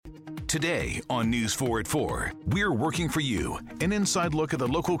Today on News 4 at 4, we're working for you. An inside look at the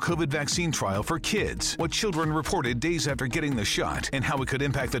local COVID vaccine trial for kids, what children reported days after getting the shot, and how it could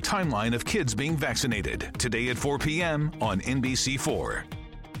impact the timeline of kids being vaccinated. Today at 4 p.m. on NBC4.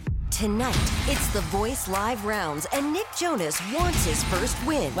 Tonight, it's The Voice Live rounds, and Nick Jonas wants his first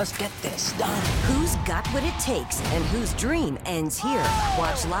win. Let's get this done. Who's got what it takes and whose dream ends here?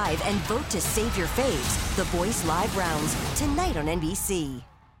 Watch live and vote to save your faves. The Voice Live rounds, tonight on NBC.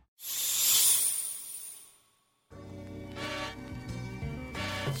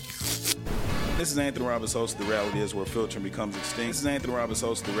 This is Anthony Roberts, host of The Reality Is Where Filtering Becomes Extinct. This is Anthony Roberts,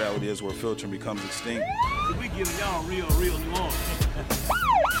 host of The Reality Is Where Filtering Becomes Extinct. We giving y'all real New Orleans.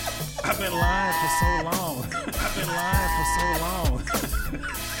 I've been lying for so long.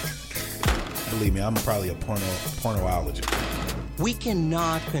 Believe me, I'm probably a pornoologist. We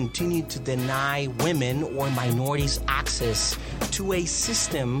cannot continue to deny women or minorities access to a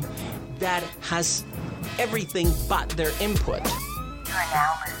system that has everything but their input. You are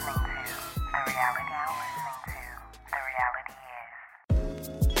now listening to The Reality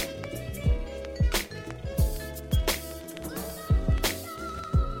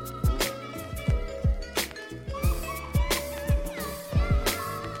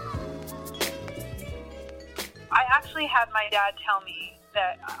I actually had my dad tell me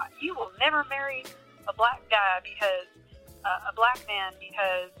that you will never marry a black guy because a black man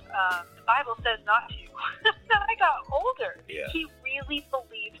because the Bible says not to. Then I got older. Yeah. He really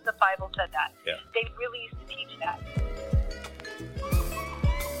believed the Bible said that. Yeah. They really used to teach that.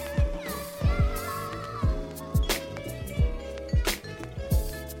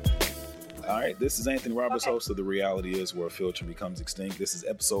 All right, this is Anthony Roberts, host of The Reality Is Where Filtering Becomes Extinct. This is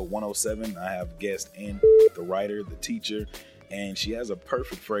episode 107. I have guest Ann, the writer, the teacher, and she has a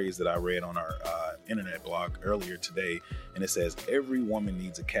perfect phrase that I read on our internet blog earlier today, and it says, every woman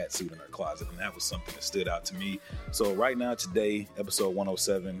needs a cat suit in her closet, and that was something that stood out to me. So right now, today, episode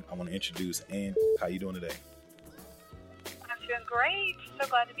 107, I want to introduce Ann. How you doing today? I'm doing great. So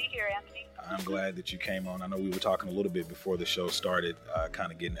glad to be here, Anthony. I'm glad that you came on. I know we were talking a little bit before the show started,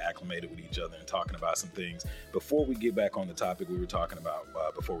 kind of getting acclimated with each other and talking about some things. Before we get back on the topic we were talking about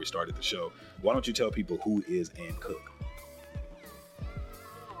before we started the show, why don't you tell people who is Ann Cook?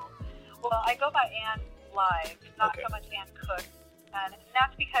 Well, I go by Ann Live, not Okay. so much Ann Cook, and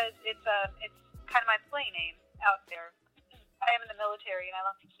that's because it's kind of my play name out there. I am in the military, and I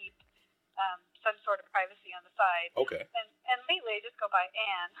love to keep some sort of privacy on the side. Okay. And lately, I just go by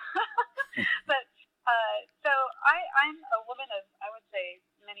Ann. But so I'm a woman of, I would say,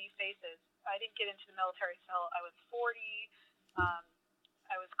 many faces. I didn't get into the military until I was 40. I'm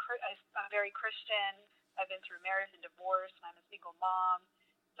very Christian. I've been through marriage and divorce, and I'm a single mom.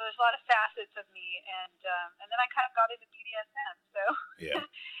 So there's a lot of facets of me, and then I kind of got into BDSM. So Yeah.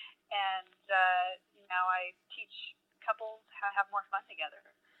 and now I teach couples how to have more fun together,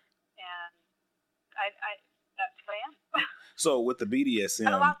 and I that's who I am. So with the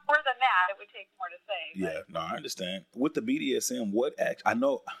BDSM, And a lot more than that. It would take more to say. yeah, no, I understand. With the BDSM, I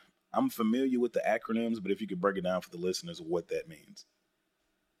know I'm familiar with the acronyms, but if you could break it down for the listeners of what that means.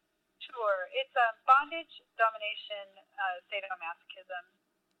 Sure. It's bondage, domination, sadomasochism.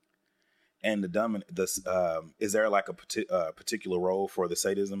 And is there like a particular role for the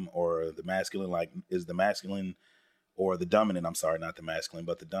sadism or the masculine? Like, is the masculine or the dominant? I'm sorry, not the masculine,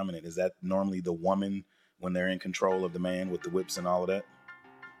 but the dominant. Is that normally the woman when they're in control of the man with the whips and all of that?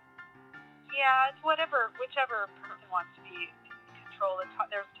 Yeah, it's whichever person wants to be in control.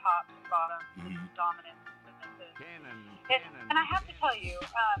 There's tops and bottoms, dominant, submissive. And I have to tell you,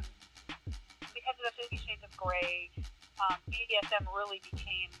 because of the 50 Shades of Grey, BDSM really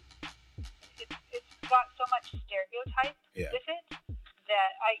became. It's got so much stereotype with it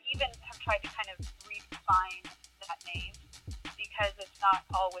that I even have tried to kind of redefine that name because it's not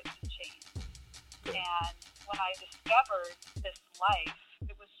all whips and chains. And when I discovered this life,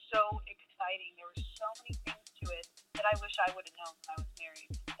 it was so exciting. There were so many things to it that I wish I would have known when I was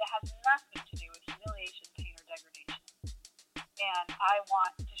married. It has nothing to do with humiliation, pain, or degradation. And I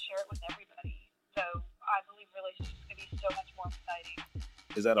want to share it with everybody. So I believe relationships can be so much more exciting.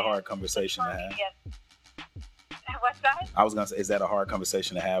 Is that a hard conversation to have? Yes. What's that? I was going to say, is that a hard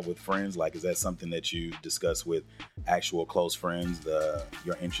conversation to have with friends? Like, is that something that you discuss with actual close friends,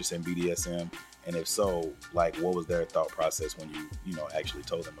 your interest in BDSM? And if so, like, what was their thought process when you actually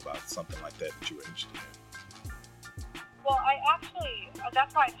told them about something like that you were interested in? Well, I actually,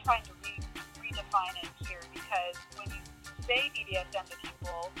 that's why I'm trying to redefine it here, because when you say BDSM to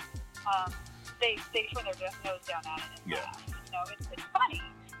people, they turn their nose down at it and laugh. It's funny.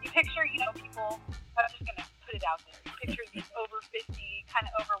 You picture, people, I'm just going to put it out there. You picture these over 50, kind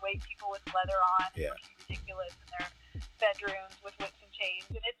of overweight people with leather on, yeah, ridiculous in their bedrooms with whips and chains,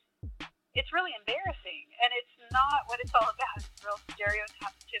 and it's really embarrassing, and it's not what it's all about. It's real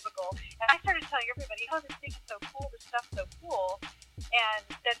stereotypical. And I started telling everybody, oh, this thing is so cool, this stuff's so cool. And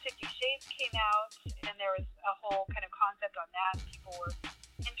then 50 Shades came out, and there was a whole kind of concept on that. People were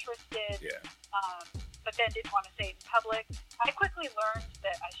interested, but then didn't want to say it in public. I quickly learned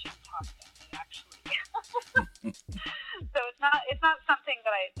that I shouldn't talk about it, actually. So it's not something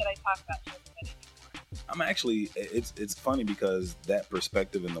that I talk about to everybody. I'm actually, it's funny because that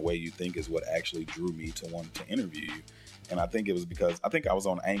perspective and the way you think is what actually drew me to want to interview you. And I think it was because I think I was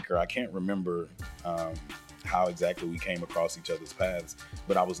on Anchor. I can't remember how exactly we came across each other's paths,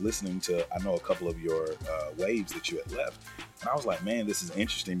 but I was listening to, I know, a couple of your waves that you had left. And I was like, man, this is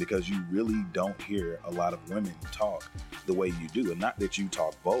interesting because you really don't hear a lot of women talk the way you do. And not that you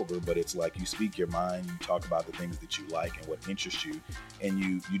talk vulgar, but it's like you speak your mind, you talk about the things that you like and what interests you, and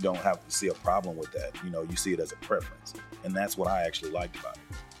you don't have to see a problem with that. You know, you see it as a preference. And that's what I actually liked about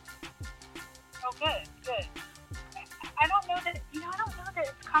it. Oh, good. I don't know that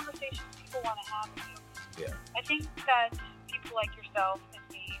it's conversations people want to have with you. Yeah. I think that people like yourself and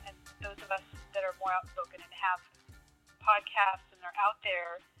me and those of us that are more outspoken and have podcasts and they're out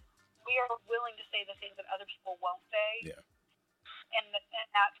there, we are willing to say the things that other people won't say. Yeah. And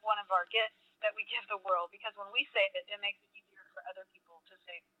that's one of our gifts that we give the world, because when we say it, it makes it easier for other people to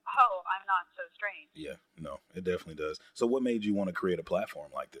say, oh, I'm not so strange. Yeah, no, it definitely does. So what made you want to create a platform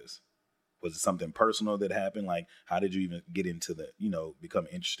like this? Was it something personal that happened? Like, how did you even get into become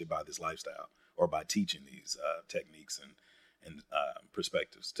interested by this lifestyle or by teaching these techniques and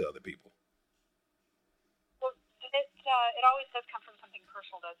perspectives to other people? Well, it always does come from something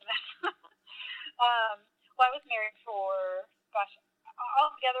personal, doesn't it? Well, I was married for,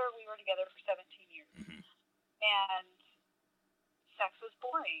 altogether, we were together for 17 years. Mm-hmm. And sex was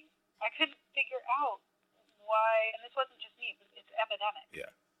boring. I couldn't figure out why, and this wasn't just me, it's epidemic. Yeah.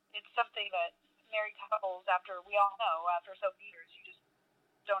 It's something that married couples, after so many years, you just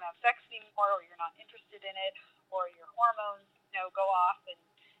don't have sex anymore, or you're not interested in it, or your hormones, go off, and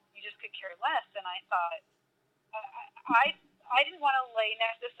you just could care less. And I thought, I didn't want to lay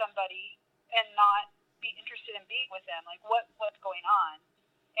next to somebody and not be interested in being with them. Like, what's going on?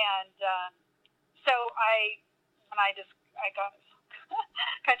 And so I got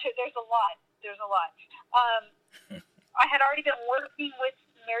there's a lot. I had already been working with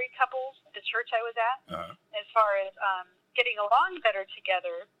married couples at the church I was at, as far as getting along better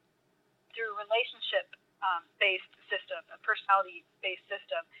together through relationship-based system, a personality-based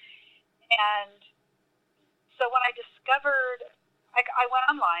system. And so when I discovered, I went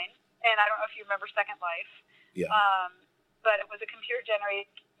online, and I don't know if you remember Second Life, but it was a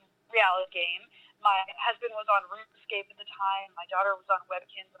computer-generated reality game. My husband was on RuneScape at the time. My daughter was on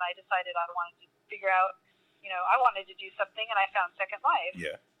Webkins, and I decided I wanted to figure out, I wanted to do something, and I found Second Life.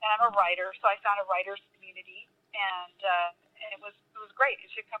 Yeah. And I'm a writer, so I found a writer's community, and it was great. I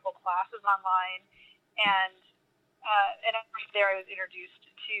took a couple classes online, and there I was introduced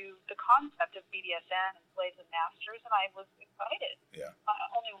to the concept of BDSM and slaves and masters, and I was excited. Yeah. A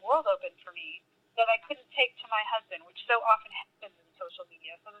whole new world opened for me that I couldn't take to my husband, which so often happens in social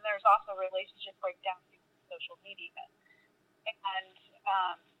media. So then there's also relationship breakdowns in social media. And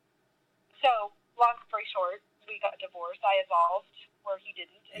so, long story short, we got divorced. I evolved where he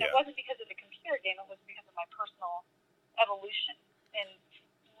didn't. And it wasn't because of the computer game. It was because of my personal evolution and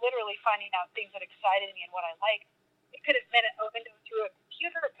literally finding out things that excited me and what I liked. It could have been a window through a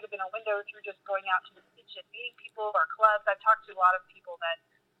computer. It could have been a window through just going out to the beach and meeting people or clubs. I've talked to a lot of people that,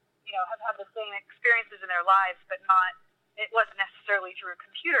 have had the same experiences in their lives, but it wasn't necessarily through a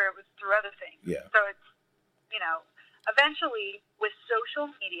computer. It was through other things. Yeah. So it's, eventually with social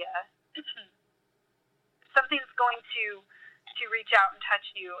media, something's going to reach out and touch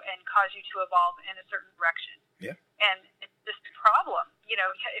you and cause you to evolve in a certain direction. Yeah. And it's just a problem,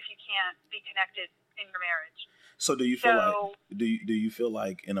 if you can't be connected in your marriage. So do you feel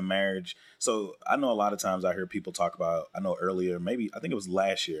like in a marriage, so I know a lot of times I hear people talk about, I know earlier, I think it was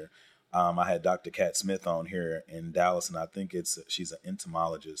last year, I had Dr. Kat Smith on here in Dallas, and I think she's an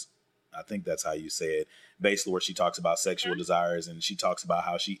entomologist. I think that's how you say it, basically, where she talks about sexual desires, and she talks about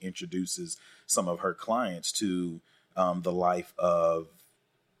how she introduces some of her clients to the life of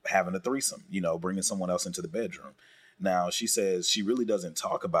having a threesome, bringing someone else into the bedroom. Now, she says she really doesn't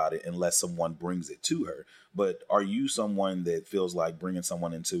talk about it unless someone brings it to her. But are you someone that feels like bringing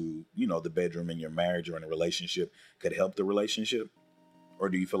someone into, the bedroom in your marriage or in a relationship could help the relationship? Or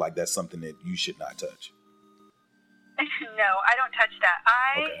do you feel like that's something that you should not touch? No, I don't touch that.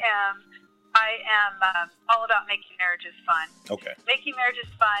 I am I am all about making marriages fun. Okay. Making marriages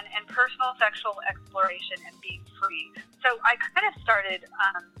fun and personal sexual exploration and being free. So I kind of started,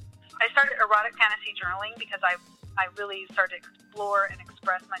 I started erotic fantasy journaling because I really started to explore and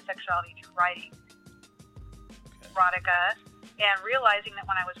express my sexuality through writing erotica, and realizing that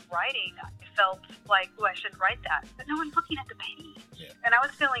when I was writing, I felt like, I shouldn't write that. But no one's looking at the page. Yeah. And I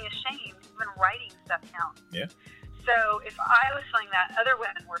was feeling ashamed even writing stuff down. Yeah. So if I was feeling that, other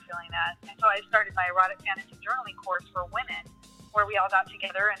women were feeling that. And so I started my erotic fantasy journaling course for women, where we all got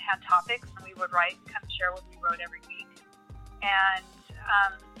together and had topics, and we would write and kind of share what we wrote every week. And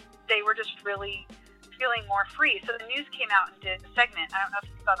they were just really feeling more free. So the news came out and did a segment. I don't know if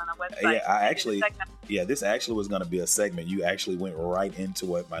you saw it on the website. This actually was going to be a segment. You actually went right into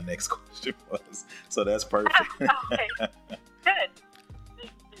what my next question was. So that's perfect. Okay. Good.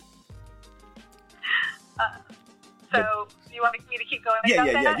 So you want me to keep going?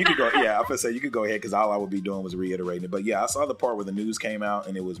 Yeah. You could go. Yeah, I was gonna say you could go ahead because all I would be doing was reiterating it. But yeah, I saw the part where the news came out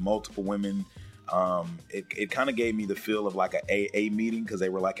and it was multiple women. It kind of gave me the feel of like an AA meeting because they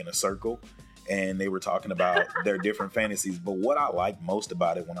were like in a circle and they were talking about their different fantasies. But what I liked most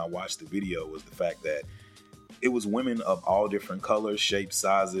about it when I watched the video was the fact that it was women of all different colors, shapes,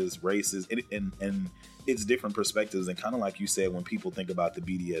 sizes, races, and it's different perspectives. And kind of like you said, when people think about the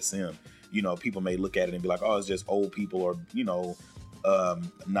BDSM, you know, people may look at it and be like, oh, it's just old people or, you know,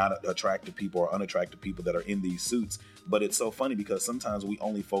 not attractive people or unattractive people that are in these suits. But it's so funny because sometimes we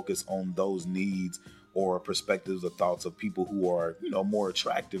only focus on those needs or perspectives or thoughts of people who are, you know, more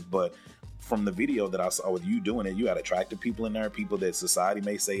attractive. But from the video that I saw with you doing it, you had attractive people in there, people that society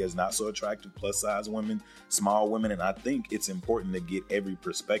may say is not so attractive, plus size women, small women. And I think it's important to get every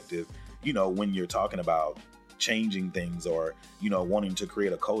perspective, you know, when you're talking about changing things or, you know, wanting to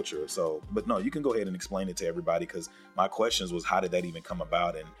create a culture. So, but no, you can go ahead and explain it to everybody, because my questions was, how did that even come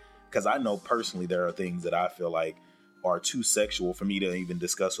about? And because I know personally there are things that I feel like are too sexual for me to even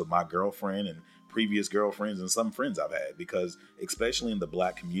discuss with my girlfriend and previous girlfriends and some friends I've had, because especially in the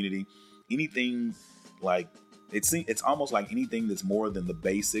Black community, anything like it's almost like anything that's more than the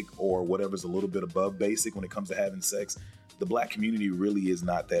basic or whatever's a little bit above basic when it comes to having sex, the Black community really is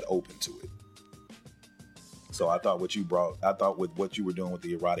not that open to it. So I thought with what you were doing with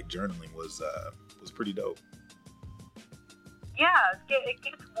the erotic journaling was pretty dope. Yeah, it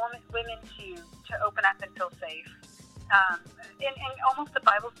gives women to open up and feel safe. In almost a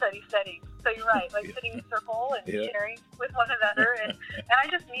Bible study setting. So you're right, like sitting in a circle and sharing with one another. And I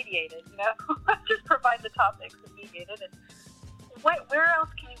just mediated, you know. I just provide the topics and mediated. And where else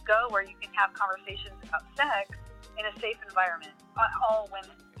can you go where you can have conversations about sex in a safe environment? All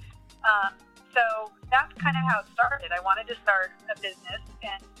women. So that's kind of how it started. I wanted to start a business,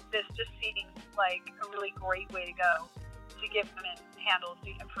 and this just seemed like a really great way to go to give women handles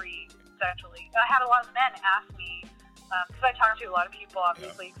to get free sexually. I had a lot of men ask me, because I talk to a lot of people,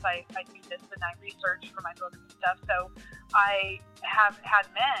 obviously, because I do this and I research for my books and stuff. So I have had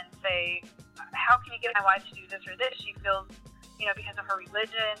men say, how can you get my wife to do this or this? She feels, you know, because of her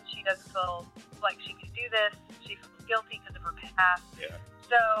religion, she doesn't feel like she can do this. She feels guilty because of her past. Yeah.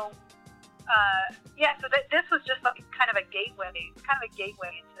 So, so this was just like kind of a gateway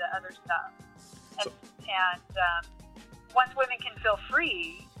into the other stuff. And once women can feel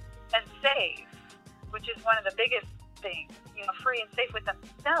free and safe, which is one of the biggest things, you know, free and safe with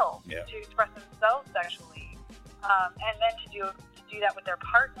themselves to express themselves sexually, and then to do that with their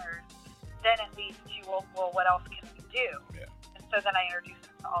partners, then it leads to, well, what else can we do? Yeah. And so then I introduce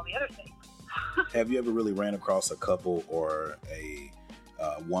them to all the other things. Have you ever really ran across a couple or a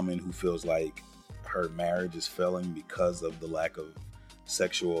woman who feels like her marriage is failing because of the lack of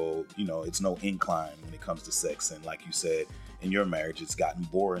sexual, you know, it's no incline when it comes to sex? And like you said, in your marriage, it's gotten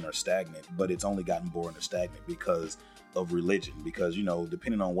boring or stagnant, but it's only gotten boring or stagnant because of religion. Because, you know,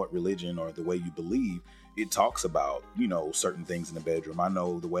 depending on what religion or the way you believe, it talks about, you know, certain things in the bedroom. I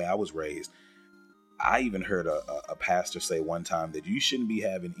know the way I was raised, I even heard a pastor say one time that you shouldn't be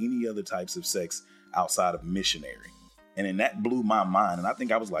having any other types of sex outside of missionary. And then that blew my mind. And I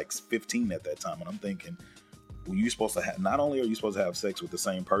think I was like 15 at that time. And I'm thinking, well, you're supposed to have, not only are you supposed to have sex with the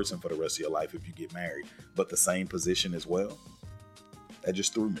same person for the rest of your life if you get married, but the same position as well. That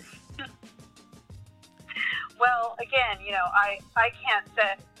just threw me. Well, again, you know, I can't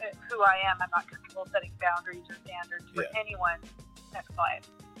set who I am. I'm not comfortable setting boundaries or standards for anyone's sex life.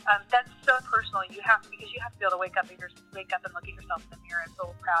 That's so personal. Because you have to be able to wake up and look at yourself in the mirror and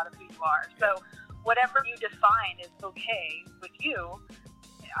feel proud of who you are. Yeah. So whatever you define is okay with you,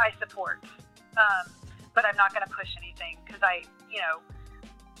 I support. But I'm not going to push anything because I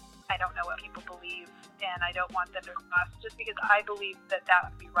I don't know what people believe, and I don't want them to cross just because I believe that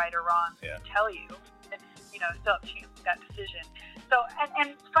would be right or wrong to tell you. And, still up to you that decision. So, and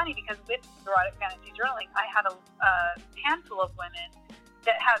it's funny because with erotic fantasy journaling, I had a handful of women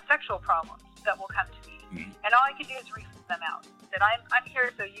that have sexual problems that will come to me, and all I can do is reach them out. That I'm here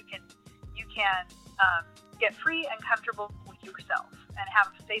so you can get free and comfortable with yourself and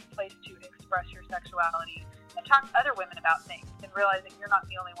have a safe place to express your sexuality and talk to other women about things and realize that you're not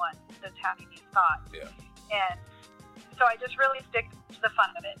the only one that's having these thoughts. Yeah. And so I just really stick to the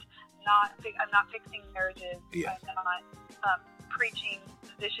fun of it. I'm not fixing marriages. Yeah. I'm not preaching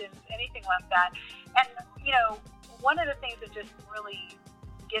positions, anything like that. And, one of the things that just really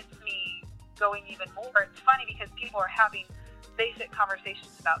gets me going even more, it's funny because people are having basic conversations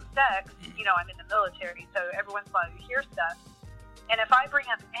about sex. I'm in the military, so every once in a while you hear stuff. And if I bring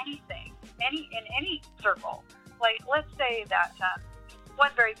up anything, in any circle, like let's say that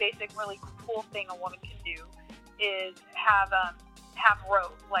one very basic, really cool thing a woman can do is have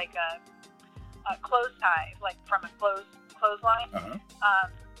rope, like a clothes tie, like from a clothesline,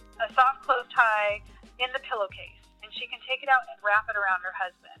 a soft clothes tie in the pillowcase, and she can take it out and wrap it around her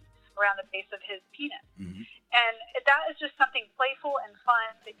husband, around the base of his penis. And that is just something playful and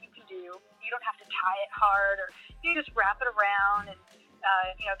fun that you can do. You don't have to tie it hard, or you just wrap it around and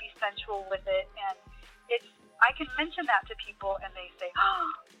be sensual with it. And I can mention that to people, and they say,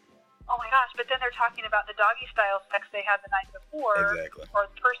 "Oh my gosh!" But then they're talking about the doggy style sex they had the night before, Exactly. Or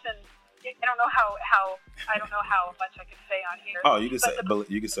the person. I don't know how much I can say on here. Oh, you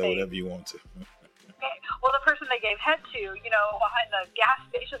can say whatever you want to. Well, the person they gave head to, behind the gas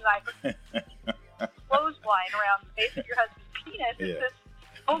station knife, clothesline around the base of your husband's penis. It's just,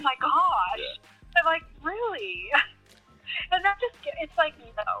 oh my gosh! Yeah. I'm like, really? And that it's like,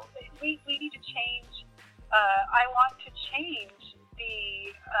 no, we need to change. I want to change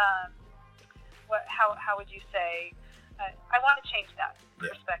the how would you say? I want to change that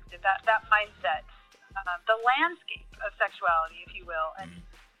perspective, that mindset, the landscape of sexuality, if you will, and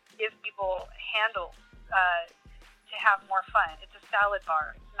give people handles to have more fun. It's a salad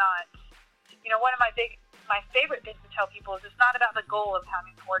bar. It's not, one of my favorite things to tell people is it's not about the goal of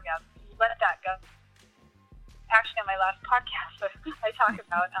having an orgasm. You let that go. Actually, on my last podcast, I talk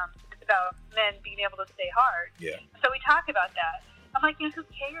about men being able to stay hard. Yeah. So we talk about that. I'm like, who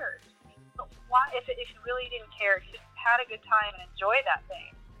cares? Why, if you really didn't care, if you just had a good time and enjoy that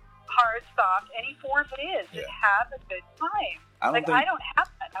thing, hard, soft, any form it is, just have a good time. I don't have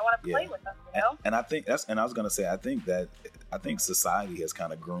that. I want to play with them, And I think I was going to say, I think society has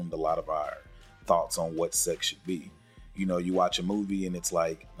kind of groomed a lot of our thoughts on what sex should be. You watch a movie and it's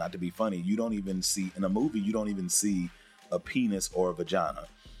like, not to be funny, you don't even see a penis or a vagina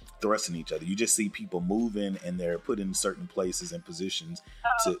thrusting each other. You just see people moving, and they're put in certain places and positions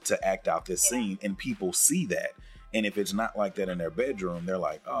to act out this scene, and people see that. And if it's not like that in their bedroom, they're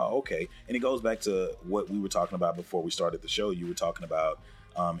like, oh, okay. And it goes back to what we were talking about before we started the show. You were talking about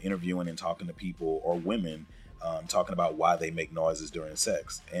interviewing and talking to people, or women talking about why they make noises during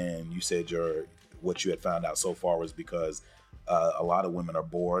sex. And you said what you had found out so far was because a lot of women are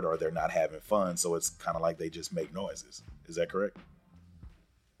bored, or they're not having fun. So it's kind of like they just make noises. Is that correct?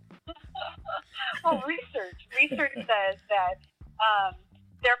 Well, research says that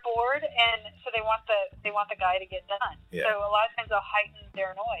they're bored, and so they want the guy to get done. Yeah. So a lot of times they'll heighten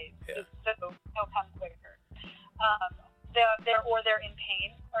their noise, so he'll come quicker. They're in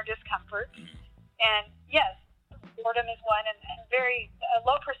pain or discomfort, and yes, boredom is one, and very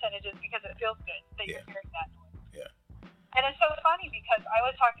low percentages because it feels good that you're hearing that noise. Yeah. And it's so funny because I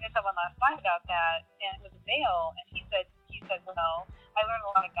was talking to someone last night about that, and it was a male, and he said, well, I learned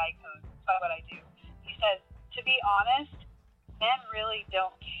a lot of guy codes by what I do. He says, to be honest, men really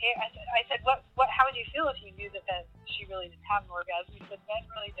don't care. I said, how would you feel if you knew that she really didn't have an orgasm? He said, men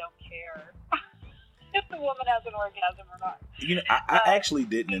really don't care if the woman has an orgasm or not. I actually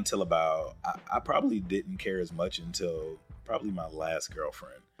didn't until I probably didn't care as much until probably my last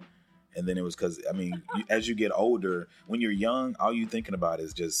girlfriend. And then it was because, as you get older, when you're young, all you're thinking about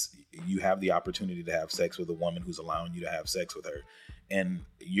is just you have the opportunity to have sex with a woman who's allowing you to have sex with her. And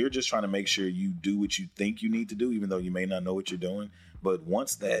you're just trying to make sure you do what you think you need to do, even though you may not know what you're doing. But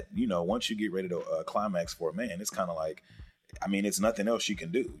once you get ready to climax for a man, it's kind of like, it's nothing else you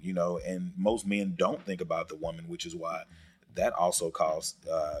can do, and most men don't think about the woman, which is why that also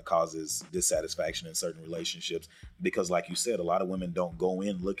causes dissatisfaction in certain relationships, because like you said, a lot of women don't go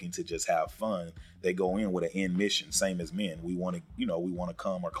in looking to just have fun. They go in with an end mission, same as men. We want to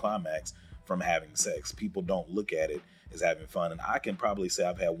come or climax from having sex. People don't look at it as having fun. And I can probably say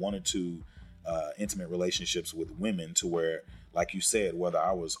I've had one or two intimate relationships with women to where, like you said, whether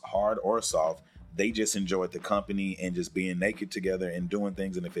I was hard or soft, they just enjoyed the company and just being naked together and doing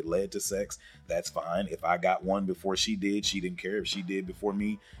things. And if it led to sex, that's fine. If I got one before she didn't care. If she did before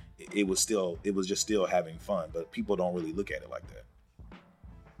me, it was just still having fun. But people don't really look at it like that.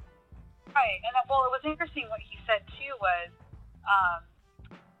 Right. And it was interesting what he said too was,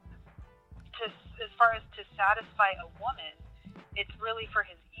 as far as to satisfy a woman, it's really for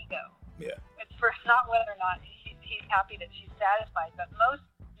his ego. Yeah. It's for not whether or not he's happy that she's satisfied, but most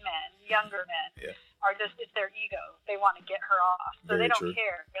men, younger men, are just, it's their ego. They want to get her off. So Very they don't true.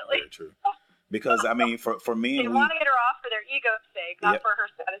 care, really. Very true. Because, I mean, for me... They want to get her off for their ego's sake, not for her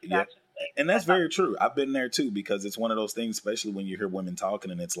satisfaction's sake. And that's very true. I've been there, too, because it's one of those things, especially when you hear women talking,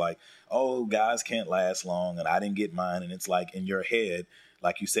 and it's like, oh, guys can't last long, and I didn't get mine. And it's like, in your head,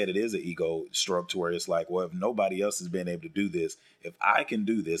 like you said, it is an ego stroke to where it's like, well, if nobody else has been able to do this, if I can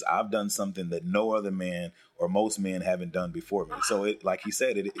do this, I've done something that no other man or most men haven't done before me. So, like he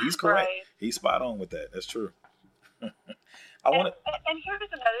said, he's correct. Right. He's spot on with that. That's true. And here's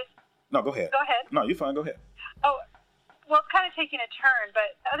another... No, go ahead. Go ahead. No, you're fine. Go ahead. Oh, well, it's kind of taking a turn,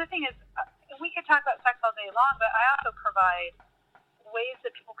 but the other thing is, we could talk about sex all day long, but I also provide ways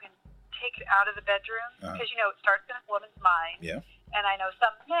that people can take it out of the bedroom, because, it starts in a woman's mind. Yeah. And I know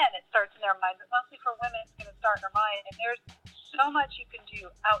some men, it starts in their mind, but mostly for women, it's going to start in their mind. And there's so much you can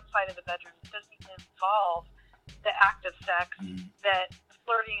do outside of the bedroom that doesn't even involve the act of sex, that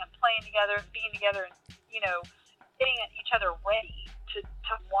flirting and playing together, being together, and, getting each other ready to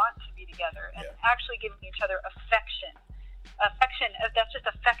want to be together, and actually giving each other affection. Affection, that's just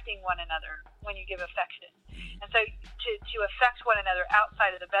affecting one another when you give affection. And so to affect one another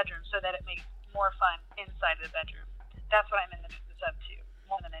outside of the bedroom so that it makes more fun inside of the bedroom. That's what I'm in the business of too,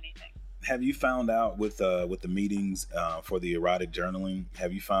 more than anything. Have you found out with the meetings for the erotic journaling,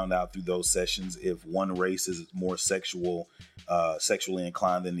 have you found out through those sessions if one race is more sexually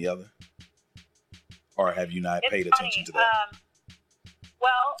inclined than the other? Or have you not paid attention to that?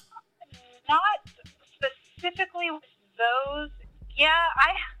 Well, not specifically with those. Yeah,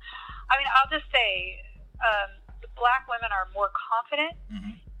 I mean, I'll just say the black women are more confident,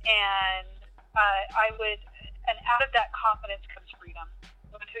 and and out of that confidence comes freedom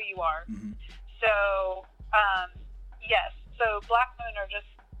with who you are. So, yes, so black women are just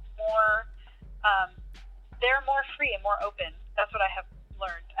more, they're more free and more open. That's what I have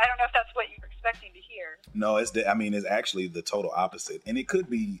learned. I don't know if that's what you were expecting to hear. No, it's actually the total opposite. And it could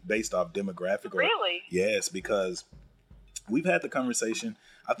be based off demographic. Really? Yes, because we've had the conversation.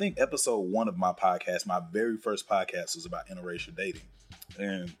 I think episode 1 of my podcast, my very first podcast, was about interracial dating.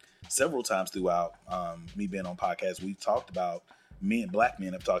 And several times throughout me being on podcasts, we've talked about, black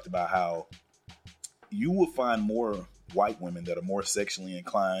men have talked about how you will find more white women that are more sexually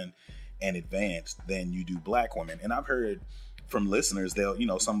inclined and advanced than you do black women. And I've heard from listeners,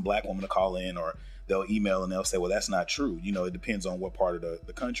 some black women will call in or they'll email and they'll say, well, that's not true. It depends on what part of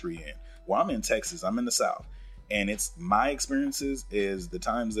the country you're in. Well, I'm in Texas. I'm in the South. And it's my experiences is the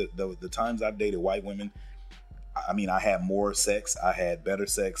times I've dated white women. I mean, I had more sex, I had better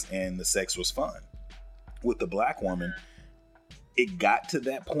sex, and the sex was fun. With the black woman, it got to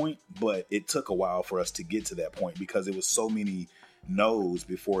that point, but it took a while for us to get to that point because it was so many no's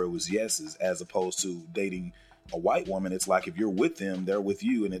before it was yeses, as opposed to dating a white woman. It's like if you're with them, they're with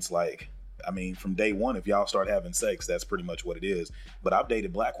you, and it's like, I mean, from day one, if y'all start having sex, that's pretty much what it is. But I've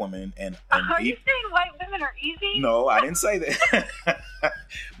dated black women, and are you saying white women are easy? No, I didn't say that.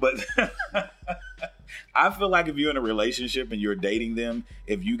 But I feel like if you're in a relationship and you're dating them,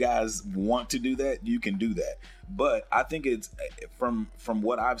 if you guys want to do that, you can do that. But I think it's from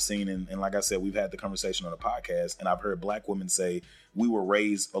what I've seen, and like I said, we've had the conversation on the podcast, and I've heard black women say we were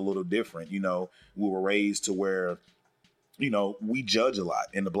raised a little different. We were raised to where, we judge a lot.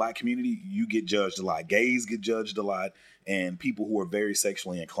 In the black community, you get judged a lot. Gays get judged a lot, and people who are very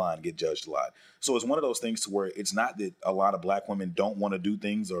sexually inclined get judged a lot. So it's one of those things to where it's not that a lot of black women don't want to do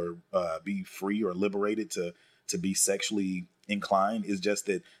things or be free or liberated to be sexually inclined. It's just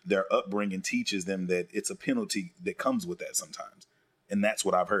that their upbringing teaches them that it's a penalty that comes with that sometimes. And that's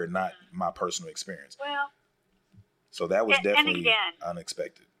what I've heard, not my personal experience. Well, so that was definitely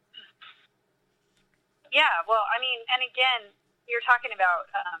unexpected. Yeah, well, I mean, and again, you're talking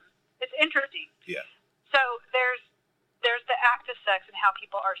about, it's interesting. Yeah. So there's the act of sex and how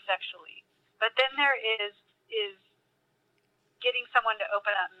people are sexually. But then there is getting someone to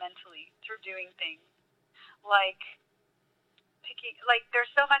open up mentally through doing things. Like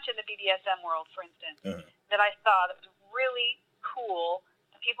there's so much in the BDSM world, for instance, that I saw that was really cool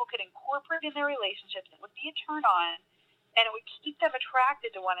that people could incorporate in their relationships. It would be a turn on, and it would keep them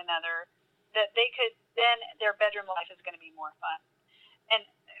attracted to one another that they could, then their bedroom life is going to be more fun. And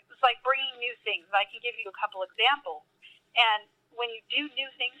it's like bringing new things. I can give you a couple examples. And when you do new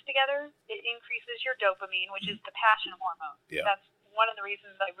things together, it increases your dopamine, which is the passion hormone. Yeah. That's one of the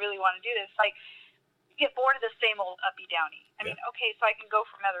reasons I really want to do this. Like, you get bored of the same old uppy downy. I mean, okay, so I can go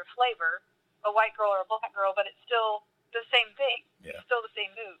for another flavor, a white girl or a black girl, but it's still the same thing. Yeah. It's still the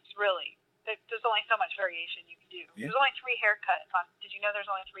same moves, really. There's only so much variation you can do. Yeah. There's only 3 haircuts. Did you know there's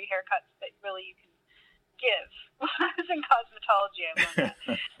only 3 haircuts that really you can give? When I was in cosmetology, I learned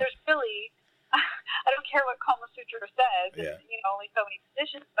that. There's really, I don't care what Kama Sutra says, Yeah. you know, only so many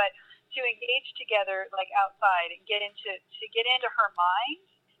positions, but to engage together, like outside, and get into her mind,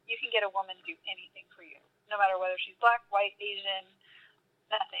 you can get a woman to do anything for you, no matter whether she's black, white, Asian,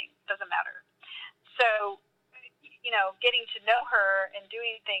 nothing, doesn't matter. So, you know, getting to know her and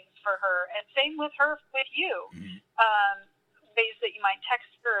doing things for her, and same with her, with you. Mm-hmm. Ways that you might text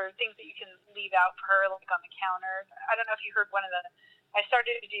her, things that you can leave out for her, like on the counter. I don't know if you heard I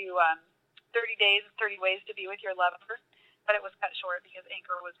started to do 30 days, 30 ways to be with your lover, but it was cut short because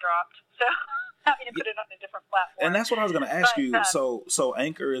Anchor was dropped. So I'm going to put it on a different platform. And that's what I was going to ask you. So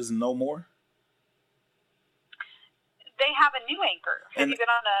Anchor is no more? They have a new Anchor. Have you been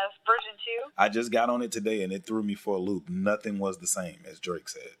on version 2? I just got on it today, and it threw me for a loop. Nothing was the same, as Drake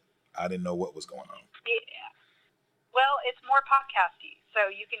said. I didn't know what was going on. Yeah. Well, it's more podcasty, so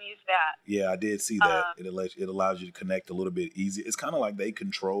you can use that. Yeah, I did see that. It allows you to connect a little bit easier. It's kind of like they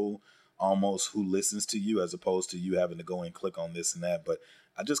control almost who listens to you, as opposed to you having to go and click on this and that. But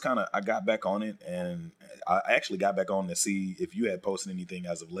I just I got back on it, and I actually got back on to see if you had posted anything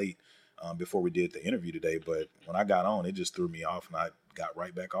as of late. Before we did the interview today, but when I got on, it just threw me off, and I got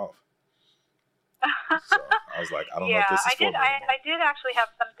right back off. So I was like, I don't know if this is for me. I did actually have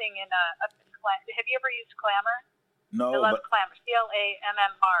something in up in Clamor. Have you ever used Clamor? No, I love Clamor.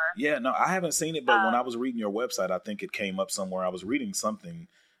 CLAMMR. Yeah, no, I haven't seen it, but when I was reading your website, I think it came up somewhere. I was reading something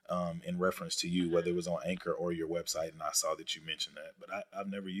in reference to you, whether it was on Anchor or your website, and I saw that you mentioned that, but I've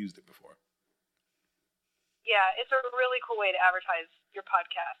never used it before. Yeah, it's a really cool way to advertise your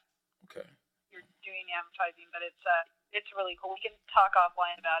podcast. Okay. You're doing advertising, but it's really cool. We can talk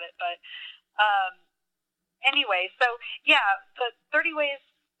offline about it, but anyway, so yeah, the 30 ways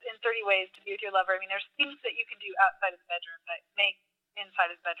to be with your lover. I mean, there's things that you can do outside of the bedroom that make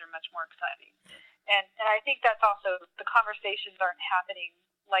inside of the bedroom much more exciting, and I think that's also the conversations aren't happening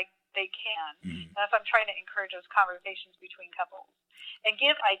like they can. Mm-hmm. That's why I'm trying to encourage those conversations between couples. And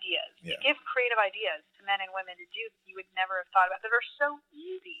give ideas. Yeah. Give creative ideas to men and women to do that you would never have thought about that are so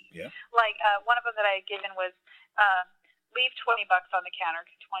easy. Yeah. Like one of them that I had given was leave $20 on the counter,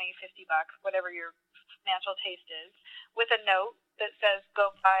 $20, $50, whatever your financial taste is, with a note that says,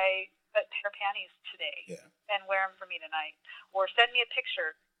 go buy a pair of panties today and wear them for me tonight. Or send me a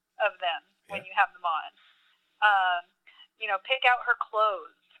picture of them when you have them on. You know, pick out her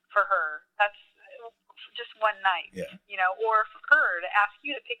clothes for her. That's just one night, you know, or for her to ask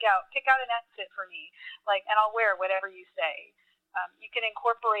you to pick out an outfit for me, like, and I'll wear whatever you say. You can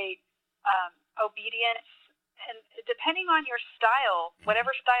incorporate obedience, and depending on your style,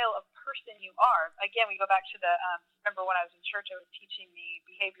 whatever style of person you are. Again, we go back to the remember when I was in church, I was teaching the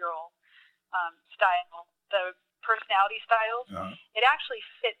behavioral style, the personality styles. It actually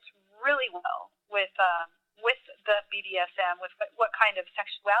fits really well with the BDSM, with what kind of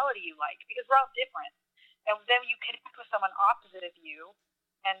sexuality you like, because we're all different. And then you connect with someone opposite of you,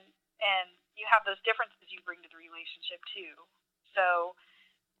 and you have those differences you bring to the relationship too. So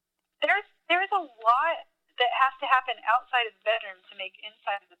there's a lot that has to happen outside of the bedroom to make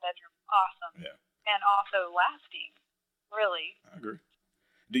inside of the bedroom awesome, and also lasting. Really, I agree.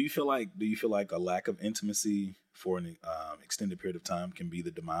 Do you feel like a lack of intimacy for an extended period of time can be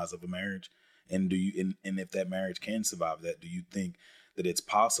the demise of a marriage? And and if that marriage can survive that, do you think that it's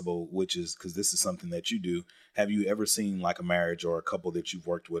possible, which is, because this is something that you do, have you ever seen like a marriage or a couple that you've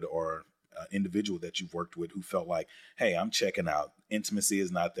worked with, or an individual that you've worked with who felt like, hey, I'm checking out, intimacy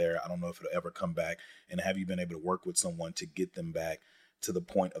is not there, I don't know if it'll ever come back, and have you been able to work with someone to get them back to the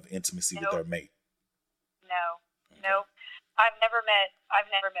point of intimacy with their mate? No. I've never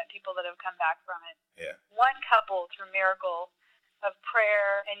met people that have come back from it. Yeah. One couple, through miracle of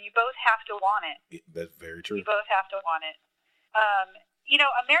prayer, and you both have to want it. That's very true. You both have to want it. You know,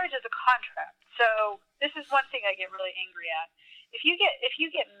 a marriage is a contract. So this is one thing I get really angry at. If you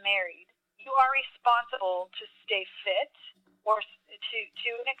get married, you are responsible to stay fit, or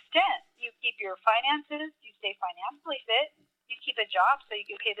to an extent. You keep your finances, you stay financially fit, you keep a job so you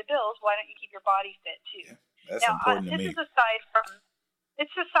can pay the bills. Why don't you keep your body fit too? Yeah, that's important to me. This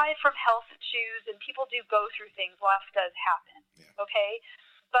is aside from health issues, and people do go through things. Life does happen. Yeah. Okay,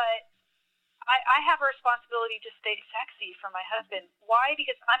 but I have a responsibility to stay sexy for my husband. Why?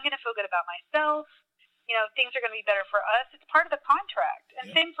 Because I'm going to feel good about myself. You know, things are going to be better for us. It's part of the contract.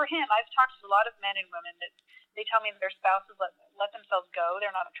 And same for him. I've talked to a lot of men and women that they tell me that their spouses let themselves go.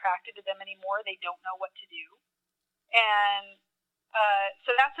 They're not attracted to them anymore. They don't know what to do. And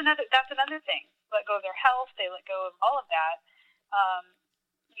so that's another thing. Let go of their health. They let go of all of that.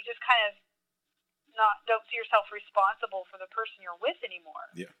 You just kind of don't see yourself responsible for the person you're with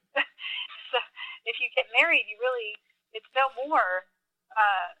anymore. Yeah. So if you get married, it's no more,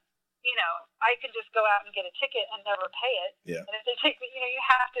 you know, I can just go out and get a ticket and never pay it. Yeah. And if they take, you know, you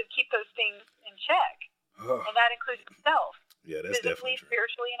have to keep those things in check. And that includes yourself. Yeah, that's physically, definitely true.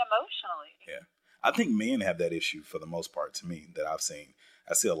 spiritually, and emotionally. Yeah. I think men have that issue for the most part, to me, that I've seen.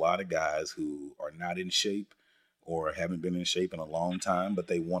 I see a lot of guys who are not in shape or haven't been in shape in a long time, but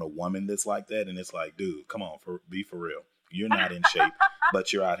they want a woman that's like that. And it's like, dude, come on, be for real. You're not in shape,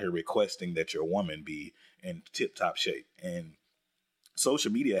 but you're out here requesting that your woman be in tip-top shape. And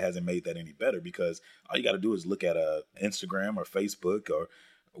social media hasn't made that any better, because all you got to do is look at Instagram or Facebook or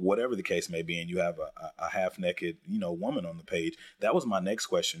whatever the case may be, and you have a half-naked, you know, woman on the page. That was my next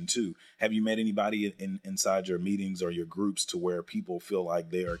question too. Have you met anybody inside your meetings or your groups to where people feel like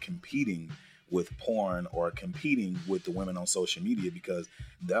they are competing with porn or competing with the women on social media? Because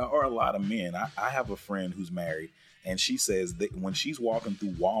there are a lot of men. I have a friend who's married, and she says that when she's walking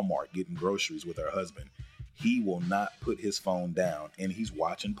through Walmart getting groceries with her husband, he will not put his phone down, and he's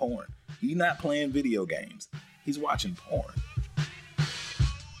watching porn. He's not playing video games. He's watching porn.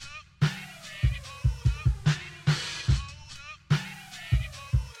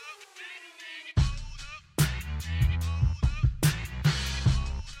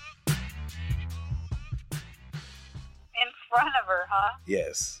 In front of her, huh?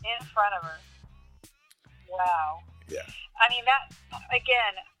 Yes. In front of her. Wow. Yeah. I mean, that,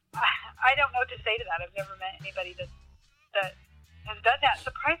 again, I don't know what to say to that. I've never met anybody that has done that.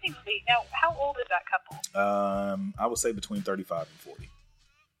 Surprisingly, now, how old is that couple? I would say between 35 and 40,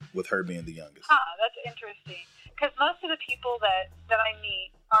 with her being the youngest. That's interesting. Because most of the people that I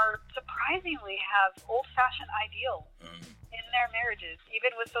meet are surprisingly have old-fashioned ideals in their marriages,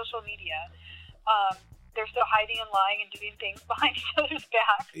 even with social media. They're still hiding and lying and doing things behind each other's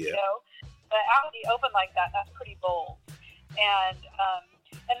backs, you know. But out in the open like that, that's pretty bold. And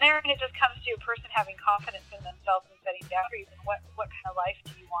then it just comes to a person having confidence in themselves and setting boundaries. And what kind of life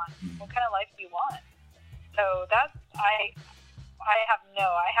do you want? What kind of life do you want? So that's, I haven't,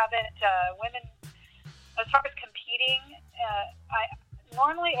 women, as far as competing,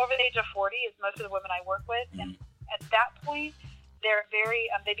 normally over the age of 40 is most of the women I work with. And at that point, they're very,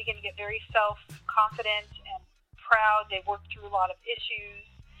 they begin to get very self-confident and proud. They've worked through a lot of issues,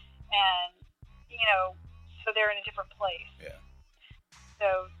 and, you know, so they're in a different place. Yeah.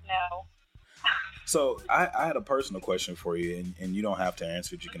 So, no. So I had a personal question for you, and you don't have to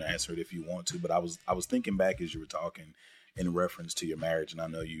answer it. You can answer it if you want to, but I was thinking back as you were talking in reference to your marriage, and I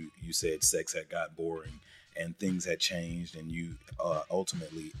know you said sex had got boring and things had changed, and you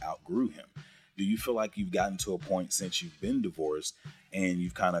ultimately outgrew him. Do you feel like you've gotten to a point since you've been divorced and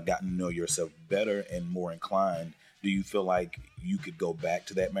you've kind of gotten to know yourself better and more inclined? Do you feel like you could go back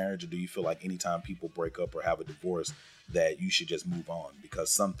to that marriage, or do you feel like anytime people break up or have a divorce that you should just move on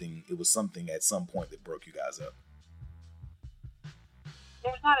because it was something at some point that broke you guys up?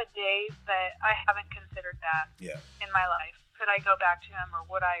 There's not a day that I haven't considered that in my life. Could I go back to him, or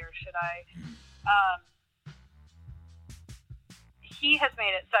would I, or should I? He has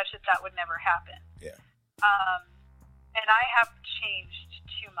made it such that would never happen. Yeah. And I have changed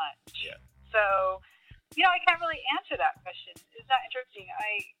too much. Yeah. So, you know, I can't really answer that question. Isn't that interesting?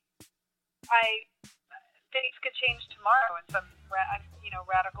 I things could change tomorrow in some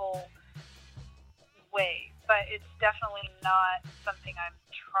radical way, but it's definitely not something I'm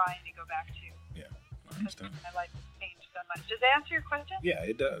trying to go back to. Yeah, I understand. My life has changed so much. Does that answer your question? Yeah,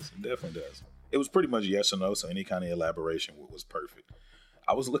 it does. It definitely does. It was pretty much yes or no, so any kind of elaboration was perfect.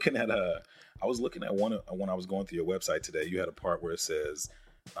 I was looking at one when I was going through your website today. You had a part where it says,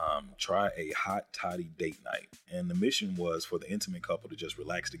 try a hot toddy date night. And the mission was for the intimate couple to just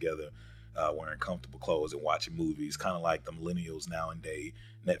relax together, wearing comfortable clothes and watching movies, kind of like the millennials nowadays,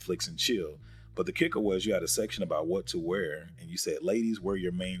 Netflix and chill. But the kicker was you had a section about what to wear, and you said, ladies, wear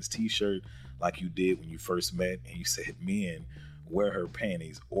your man's t-shirt like you did when you first met, and you said, men, wear her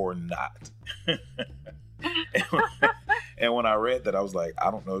panties or not. And when I read that, I was like, I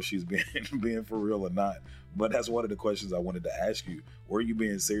don't know if she's being for real or not. But that's one of the questions I wanted to ask you. Were you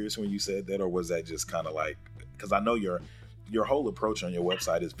being serious when you said that, or was that just kind of like, because I know your whole approach on your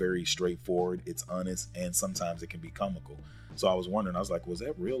website is very straightforward, it's honest, and sometimes it can be comical. So I was wondering, I was like, was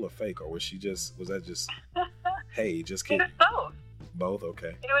that real or fake, or was that just, hey, just kidding? It was both. Both?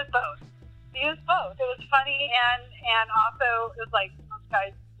 Okay. It was both. It was funny, and also it was like, most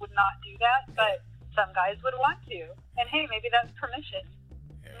guys would not do that, but some guys would want to. And hey, maybe that's permission.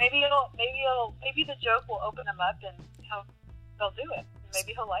 Yeah. Maybe the joke will open him up, and they'll do it.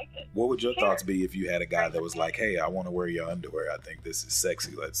 Maybe he'll like it. What would your thoughts be if you had a guy that was like, hey, I want to wear your underwear. I think this is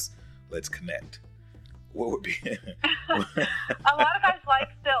sexy. Let's connect. What would be? A lot of guys like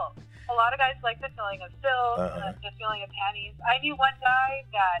silk. A lot of guys like the feeling of silk, the feeling of panties. I knew one guy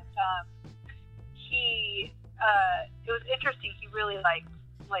that it was interesting. He really liked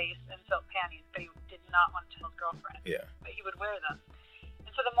lace and silk panties, but he did not want to tell his girlfriend. Yeah. But he would wear them.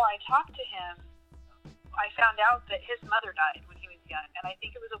 And so the more I talked to him, I found out that his mother died when he was young, and I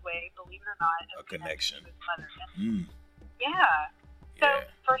think it was a way, believe it or not, a connection with his mother. Yeah. So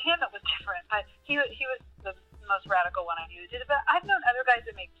for him, it was different, but he was the most radical one I knew. But I've known other guys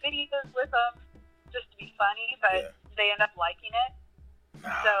that make videos with them just to be funny, but they end up liking it.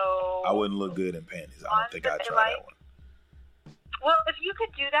 Nah, so I wouldn't look good in panties. I don't think I'd try that one. Well, if you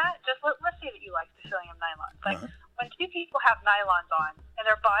could do that, just let's say that you like the feeling of nylons. Like when two people have nylons on and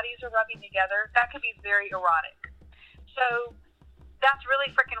their bodies are rubbing together, that can be very erotic. So that's really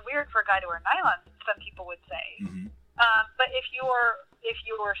freaking weird for a guy to wear nylons, some people would say. But if your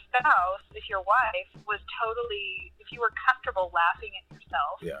spouse, if your wife if you were comfortable laughing at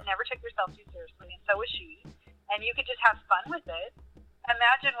yourself, never took yourself too seriously, and so was she, and you could just have fun with it,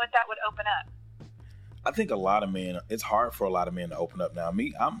 imagine what that would open up. I think a lot of men, it's hard for a lot of men to open up now.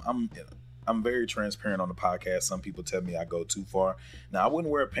 Me, I'm very transparent on the podcast. Some people tell me I go too far. Now, I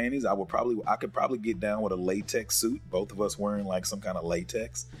wouldn't wear panties. I could probably get down with a latex suit. Both of us wearing like some kind of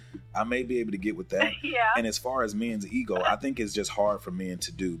latex. I may be able to get with that. Yeah. And as far as men's ego, I think it's just hard for men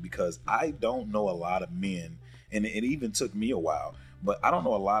to do because I don't know a lot of men, and it even took me a while, but I don't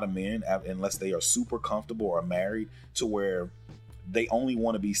know a lot of men unless they are super comfortable or married to where they only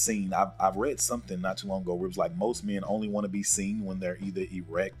want to be seen. I've read something not too long ago where it was like most men only want to be seen when they're either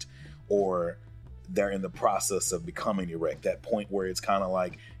erect or they're in the process of becoming erect. That point where it's kind of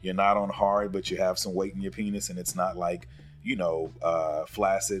like you're not on hard, but you have some weight in your penis, and it's not like,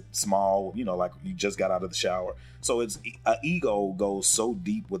 flaccid, small, like you just got out of the shower. So it's ego goes so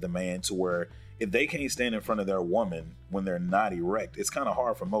deep with a man to where if they can't stand in front of their woman when they're not erect, it's kind of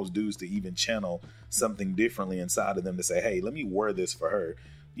hard for most dudes to even channel something differently inside of them to say, hey, let me wear this for her.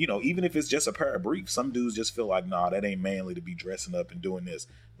 Even if it's just a pair of briefs, some dudes just feel like, nah, that ain't manly to be dressing up and doing this.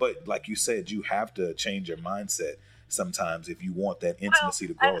 But like you said, you have to change your mindset sometimes if you want that intimacy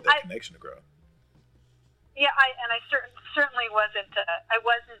to grow, that connection to grow. Yeah, I certainly wasn't. I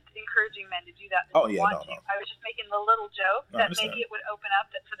wasn't encouraging men to do that. Oh yeah, no. I was just making the little joke that maybe it would open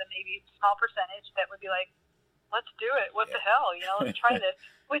up that for the maybe small percentage that would be like, let's do it. What the hell? Let's try this.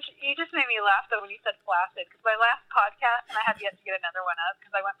 Which you just made me laugh though when you said flaccid, because my last podcast, and I have yet to get another one up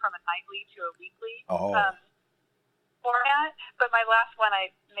because I went from a nightly to a weekly format. But my last one,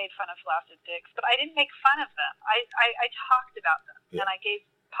 I made fun of flaccid dicks, but I didn't make fun of them. I talked about them and I gave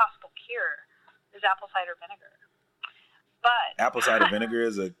possible cure is apple cider vinegar. But apple cider vinegar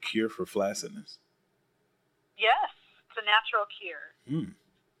is a cure for flaccidness? Yes, it's a natural cure.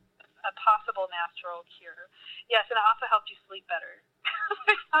 A possible natural cure. Yes, and it also helps you sleep better.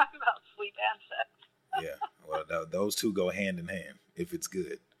 We're talking about sleep and sex. Yeah, well, those two go hand in hand. If it's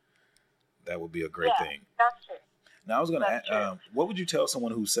good, that would be a great thing. That's true. Now, I was going to ask, what would you tell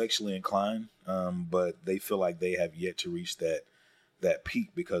someone who's sexually inclined, but they feel like they have yet to reach that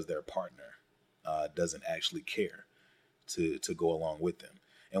peak because their partner doesn't actually care to go along with them?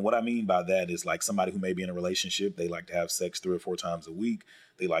 And what I mean by that is like somebody who may be in a relationship, they like to have sex 3 or 4 times a week.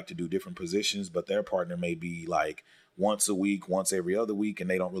 They like to do different positions, but their partner may be like once a week, once every other week, and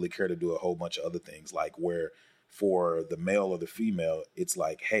they don't really care to do a whole bunch of other things. Like where for the male or the female, it's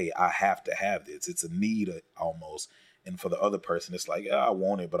like, hey, I have to have this. It's a need almost. And for the other person, it's like, I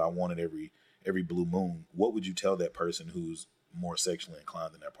want it, but I want it every blue moon. What would you tell that person who's more sexually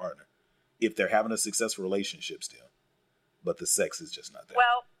inclined than their partner if they're having a successful relationship still, but the sex is just not there?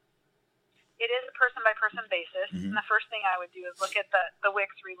 Well, it is a person-by-person basis, and the first thing I would do is look at the Wix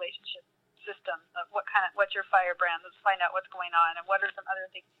relationship system. What's your firebrand? Let's find out what's going on, and what are some other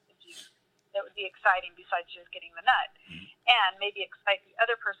things you could do that would be exciting besides just getting the nut, and maybe excite the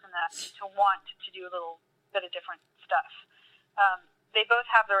other person to want to do a little bit of different stuff. They both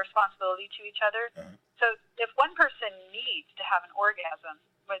have the responsibility to each other. So if one person needs to have an orgasm,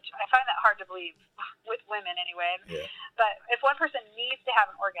 which I find that hard to believe with women anyway, but if one person needs to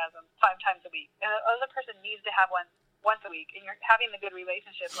have an orgasm 5 times a week, and the other person needs to have one once a week, and you're having the good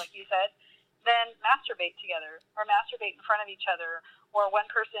relationship, like you said, then masturbate together or masturbate in front of each other, or one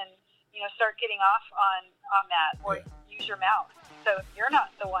person, start getting off on that, or use your mouth. So you're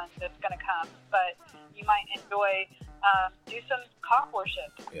not the one that's going to come, but you might enjoy, do some cock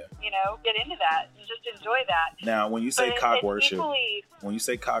worship, get into that and just enjoy that. Now, when you say cock worship,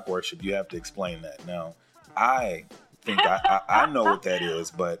 you have to explain that. Now, I think I know what that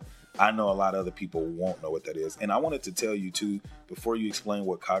is, but I know a lot of other people won't know what that is. And I wanted to tell you too, before you explain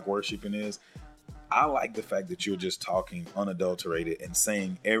what cock worshiping is, I like the fact that you're just talking unadulterated and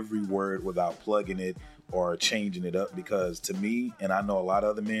saying every word without plugging it or changing it up, because to me, and I know a lot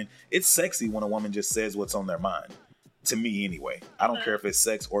of other men, it's sexy when a woman just says what's on their mind. To me anyway. I don't care if it's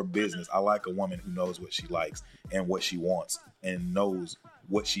sex or business. I like a woman who knows what she likes and what she wants and knows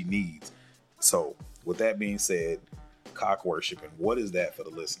what she needs. So with that being said, cock worshiping, what is that for the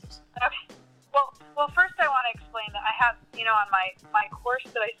listeners? Okay. Well, first I want to explain that I have, on my course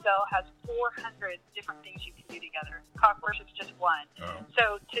that I sell has 400 different things you can do together. Cock worship's just one. Oh.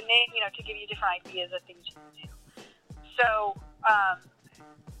 So to name, to give you different ideas of things you can do. So,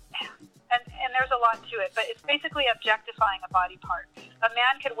 and there's a lot to it, but it's basically objectifying a body part. A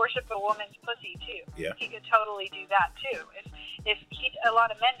man could worship a woman's pussy too. Yeah. He could totally do that too. A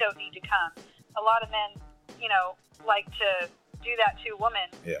lot of men don't need to come. A lot of men, like to do that to a woman,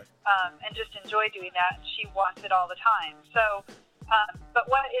 and just enjoy doing that. And she wants it all the time. So, but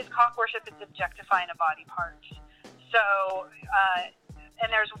what is cock worship? It's objectifying a body part. So, and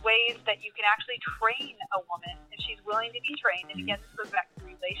there's ways that you can actually train a woman if she's willing to be trained. And again, this goes back to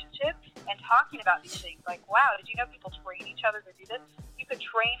relationship and talking about these things. Like, wow, did you know people train each other to do this? You could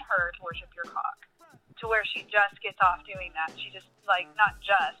train her to worship your cock to where she just gets off doing that. She just, not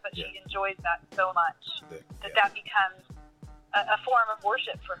just, but she enjoys that so much that becomes a form of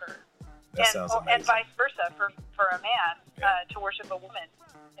worship for her. That sounds amazing. And vice versa for a man to worship a woman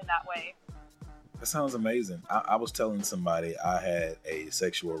in that way. That sounds amazing. I was telling somebody I had a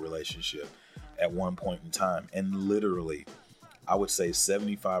sexual relationship at one point in time, and literally, I would say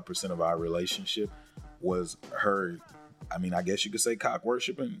 75% of our relationship was her. I mean, I guess you could say cock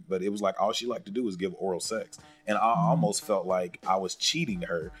worshiping, but it was like all she liked to do was give oral sex. And I almost felt like I was cheating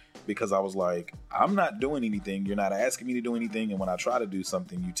her, because I was like, I'm not doing anything. You're not asking me to do anything. And when I try to do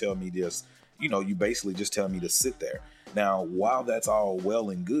something, you tell me just, you basically just tell me to sit there. Now, while that's all well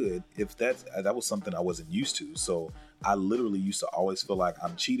and good, if that was something I wasn't used to. So I literally used to always feel like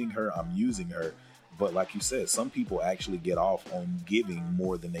I'm cheating her, I'm using her. But like you said, some people actually get off on giving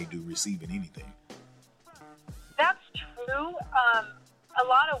more than they do receiving anything. That's true. A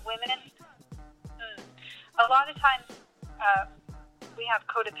lot of women, a lot of times we have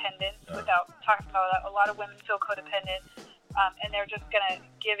codependence without talking about that. A lot of women feel codependent, and they're just going to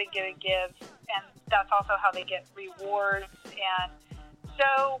give and give and give. And that's also how they get rewards. And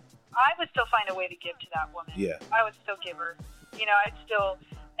so I would still find a way to give to that woman. Yeah. I would still give her. I'd still,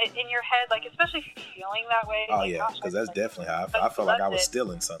 in your head, especially if you're feeling that way. Oh, yeah, because that's definitely how I felt like I was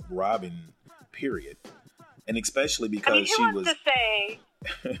stealing something, robbing, period. And especially because who wants to say...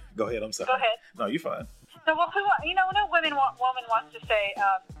 Go ahead, I'm sorry. Go ahead. No, you're fine. So, no woman wants to say,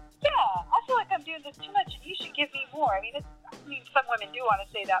 I feel like I'm doing this too much and you should give me more. I mean, some women do want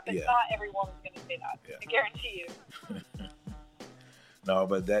to say that, but not every woman's going to say that. Yeah. I guarantee you. No,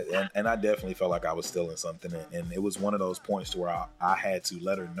 but and I definitely felt like I was stealing something. And it was one of those points to where I had to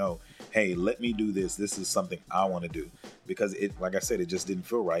let her know, hey, let me do this. This is something I want to do. Because like I said, it just didn't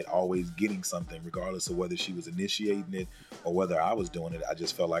feel right always getting something, regardless of whether she was initiating it or whether I was doing it. I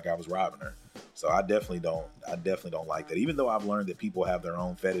just felt like I was robbing her. So I definitely don't like that. Even though I've learned that people have their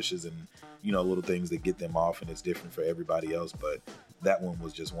own fetishes and, little things that get them off, and it's different for everybody else. But that one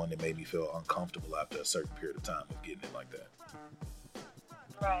was just one that made me feel uncomfortable after a certain period of time of getting it like that.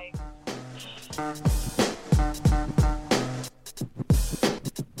 Right.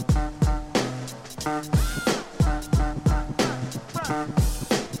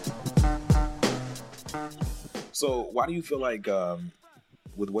 So why do you feel like,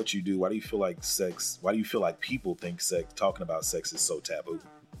 with what you do, why do you feel like people think talking about sex is so taboo?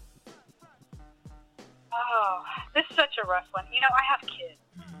 Oh, this is such a rough one. I have kids,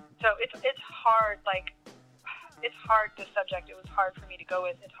 so it's hard, it's hard, the subject. It was hard for me to go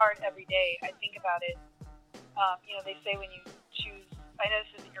with. It's hard every day. I think about it. They say when you choose, I know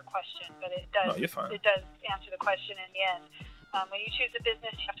this isn't your question, but it does. No, you're fine. It does answer the question in the end. When you choose a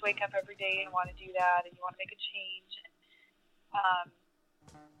business, you have to wake up every day and want to do that, and you want to make a change.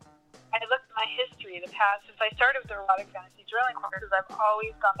 And, I looked at my history, the past, since I started with the erotic fantasy drilling courses, I've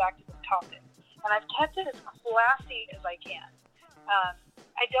always gone back to this topic. And I've kept it as classy as I can. I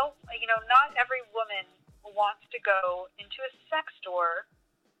don't, not every woman wants to go into a sex store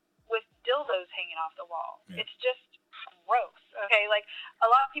with dildos hanging off the wall. Yeah. It's just gross. Okay, like a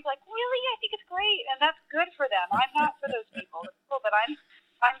lot of people are like, really? I think it's great, and that's good for them. I'm not for those people. The people that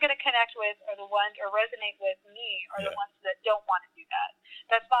I'm going to connect with are the ones, or resonate with me, are the ones that don't want to do that.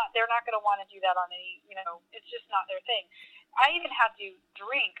 They're not going to want to do that on any, it's just not their thing. I even had to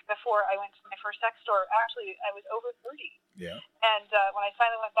drink before I went to my first sex store. Actually, I was over 30. Yeah. And when I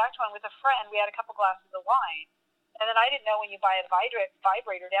finally went back to one with a friend, we had a couple glasses of wine. And then I didn't know when you buy a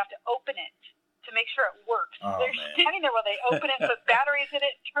vibrator, they have to open it to make sure it works. Oh, they're standing there while they open it, put batteries in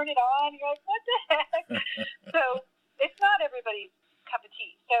it, turn it on. You're like, what the heck? So it's not everybody's cup of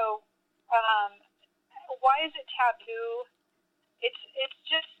tea. So why is it taboo? It's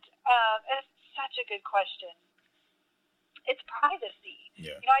just it's such a good question. It's privacy.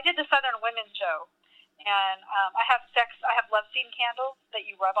 Yeah. I did the Southern Women's Show, and I have love scene candles that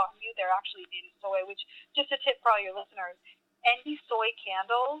you rub on you. They're actually made of soy, which, just a tip for all your listeners, any soy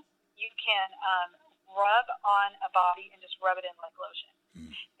candle you can rub on a body and just rub it in like lotion.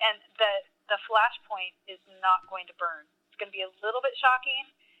 Mm. And the flash point is not going to burn. It's going to be a little bit shocking.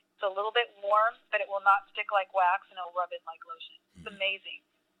 It's a little bit warm, but it will not stick like wax, and it'll rub in like lotion. It's amazing.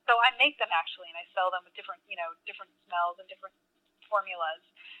 So I make them actually, and I sell them with different smells and different formulas.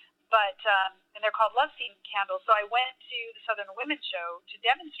 But and they're called love scene candles. So I went to the Southern Women's Show to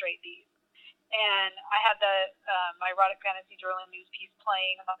demonstrate these, and I had my erotic fantasy journaling news piece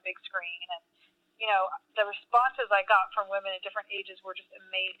playing on the big screen, and the responses I got from women at different ages were just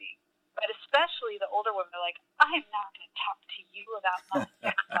amazing. But especially the older women are like, I'm not going to talk to you about my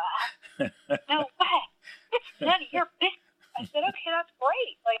sex life. No way. It's none of your business. I said, okay, that's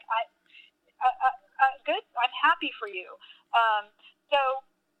great. Like, good. I'm happy for you. So,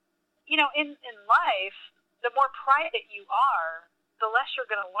 in life, the more private you are, the less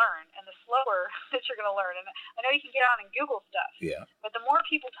you're going to learn, and the slower that you're going to learn. And I know you can get on and Google stuff. Yeah. But the more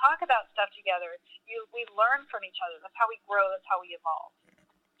people talk about stuff together, we learn from each other. That's how we grow. That's how we evolve.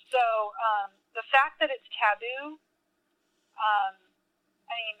 So the fact that it's taboo,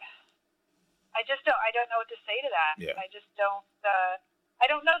 I just don't. I don't know what to say to that. Yeah. I just don't. I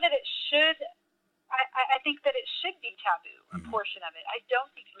don't know that it should. I think that it should be taboo. A portion of it. I don't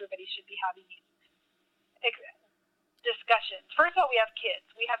think everybody should be having these discussions. First of all, we have kids.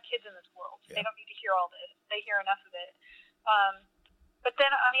 We have kids in this world. Yeah. They don't need to hear all this. They hear enough of it. But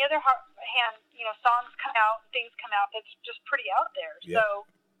then on the other hand, songs come out, things come out that's just pretty out there. Yeah.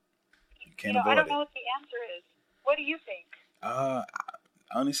 So, I don't know what the answer is. What do you think?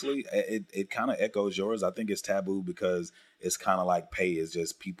 Honestly, it kind of echoes yours. I think it's taboo because it's kind of like pay. It's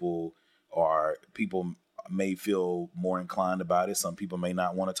just people may feel more inclined about it. Some people may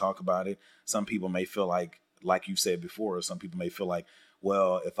not want to talk about it. Some people may feel like you said before, some people may feel like,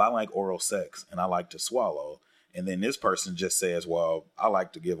 well, if I like oral sex and I like to swallow, and then this person just says, well, I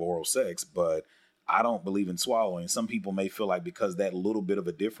like to give oral sex, but I don't believe in swallowing. Some people may feel like because that little bit of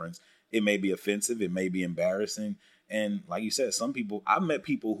a difference, it may be offensive, it may be embarrassing. And like you said, I've met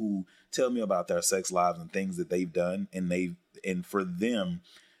people who tell me about their sex lives and things that they've done, and for them,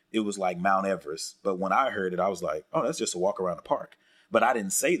 it was like Mount Everest. But when I heard it, I was like, oh, that's just a walk around the park. But I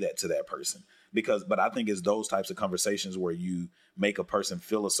didn't say that to that person. But I think it's those types of conversations where you make a person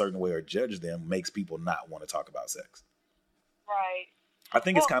feel a certain way or judge them makes people not want to talk about sex. Right. I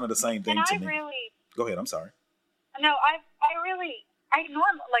think it's kind of the same thing to me. Go ahead. I'm sorry. No,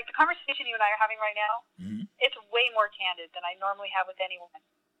 like the conversation you and I are having right now, it's way more candid than I normally have with anyone.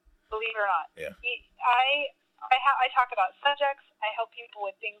 Believe it or not. Yeah. I talk about subjects. I help people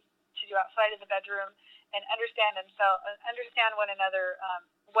with things to do outside of the bedroom and understand themselves, understand one another.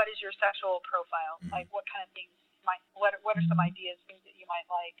 What is your sexual profile? Like, what kind of things what are some ideas, things that you might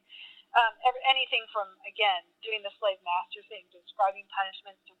like? Anything from, again, doing the slave master thing, describing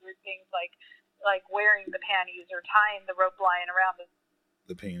punishments, to weird things like wearing the panties or tying the rope line around the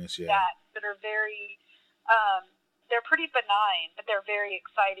penis, yeah. That are very, they're pretty benign, but they're very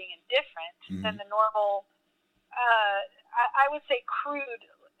exciting and different than the normal, I would say crude,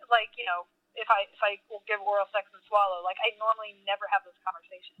 like, if I will give oral sex and swallow, like, I normally never have those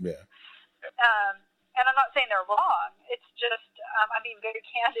conversations. Yeah. And I'm not saying they're wrong. It's just I'm being very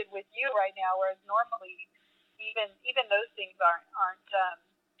candid with you right now, whereas normally even those things aren't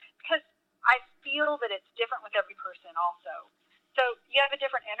because I feel that it's different with every person also. So you have a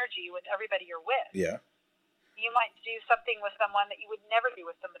different energy with everybody you're with. Yeah. You might do something with someone that you would never do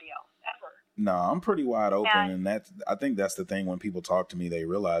with somebody else, ever. No, I'm pretty wide open, and I think that's the thing when people talk to me, they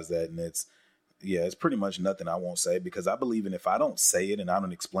realize that, and it's pretty much nothing I won't say, because I believe in if I don't say it and I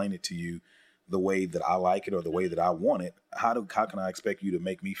don't explain it to you the way that I like it or the way that I want it, how can I expect you to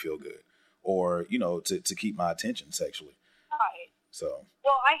make me feel good or, to keep my attention sexually? Right. So.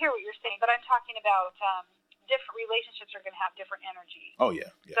 Well, I hear what you're saying, but I'm talking about different relationships are going to have different energy. Oh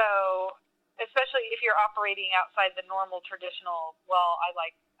yeah. So, especially if you're operating outside the normal traditional, well, I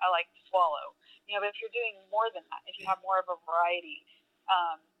like to swallow. But if you're doing more than that, if you have more of a variety,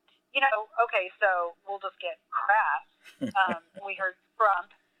 okay, so we'll just get crass. We heard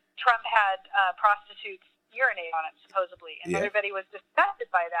Trump had prostitutes urinate on him, supposedly, and everybody was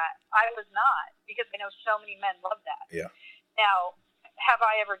disgusted by that. I was not, because I know so many men love that. Yeah. Now, have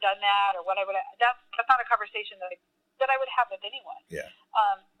I ever done that, or what I would? That's not a conversation that I would have with anyone. Yeah.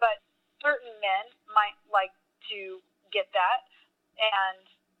 But certain men might like to get that, and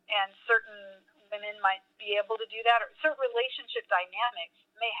certain women might be able to do that, or certain relationship dynamics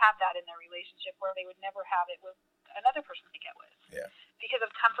may have that in their relationship where they would never have it with another person they get with. Yeah. Because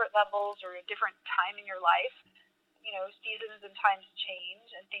of comfort levels or a different time in your life. Seasons and times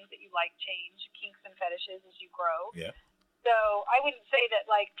change, and things that you like change, kinks and fetishes as you grow. Yeah. So I wouldn't say that,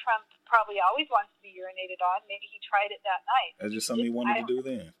 like, Trump probably always wants to be urinated on. Maybe he tried it that night. That's just something he wanted to do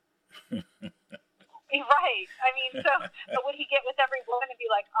then. Right. I mean, so would he get with every woman and be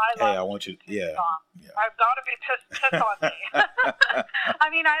like, I want you to yeah. I've got to be pissed on me. I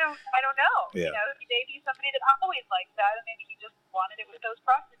mean, I don't know. Yeah. Maybe somebody that always likes that, and maybe he just wanted it with those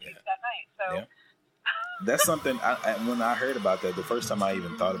prostitutes that night. So that's something, when I heard about that, the first time I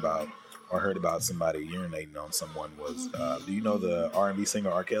even thought about or heard about somebody urinating on someone was, do you know the R&B singer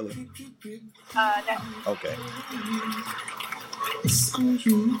R. Kelly? No. Okay. It's on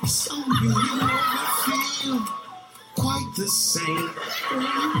you, I feel quite the same. When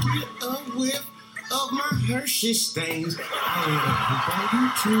you get a whiff of my Hershey stains,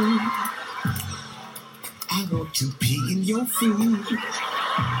 I want to pee in your food.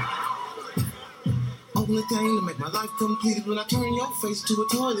 Only thing to make my life complete is when I turn your face to a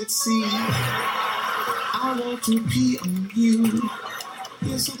toilet seat. I want to pee on you.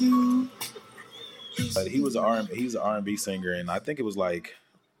 Yes, I do. But he's an R&B singer, and I think it was like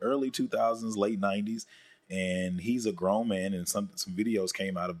early 2000s, late 90s, and he's a grown man, and some videos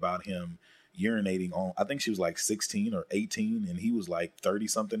came out about him urinating on, I think she was like 16 or 18, and he was like 30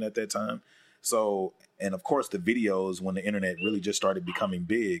 something at that time. So, and of course the videos, when the internet really just started becoming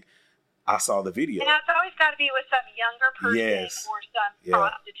big, I saw the video. And it's always got to be with some younger person or some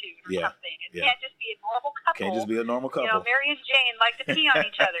prostitute or something. It can't just be a normal couple. Can't just be a normal couple. Mary and Jane like to pee on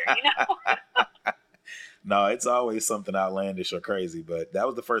each other, No, it's always something outlandish or crazy, but that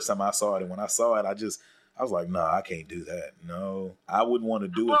was the first time I saw it. And when I saw it, I was like, no, I can't do that. No, I wouldn't want to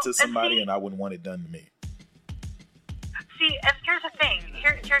do it to somebody, and I wouldn't want it done to me. See, and here's the thing.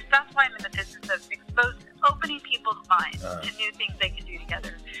 That's why I'm in the business of opening people's minds to new things they can do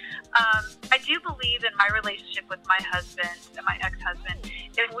together. I do believe in my relationship with my husband and my ex-husband,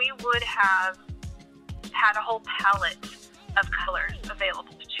 if we would have had a whole palette of colors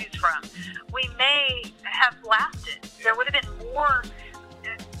available to choose from, we may have lasted. There would have been more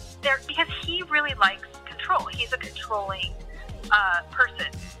there, because he really likes control. He's a controlling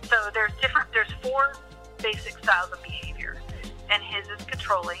person. So there's 4 basic styles of behavior, and his is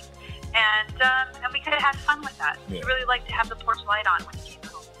controlling. And we could have had fun with that. He really liked to have the porch light on when he came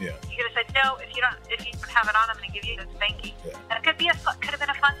home. Yeah. He could have said, no, if you don't have it on, I'm going to give you a spanking. Yeah. And it could have been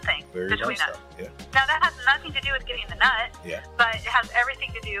a fun thing between us. Yeah. Now that has nothing to do with getting the nut, but it has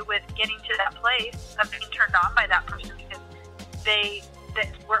everything to do with getting to that place of being turned on by that person, because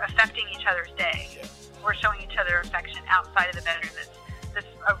we're affecting each other's day. Yeah. We're showing each other affection outside of the bedroom. That's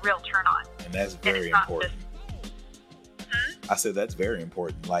a real turn on. And that's very important. I said that's very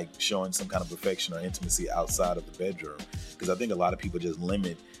important, like showing some kind of affection or intimacy outside of the bedroom, because I think a lot of people just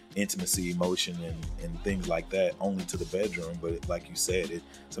limit intimacy, emotion, and things like that only to the bedroom. But like you said,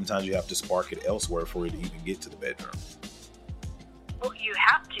 sometimes you have to spark it elsewhere for it to even get to the bedroom. Well, you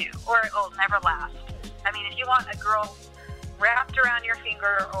have to, or it will never last. I mean, if you want a girl wrapped around your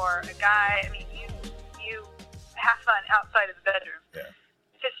finger, or a guy, I mean, you have fun outside of the bedroom. Yeah.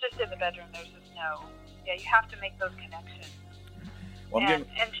 If it's just in the bedroom, there's just no. Yeah, you have to make those connections. Well, and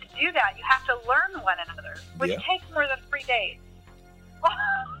to do that, you have to learn one another, which takes more than 3 days.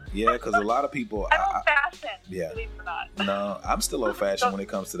 Yeah, because a lot of people... I'm old-fashioned, believe it or not. No, I'm still old-fashioned when it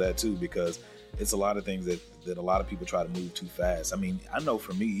comes to that, too, because it's a lot of things that a lot of people try to move too fast. I mean, I know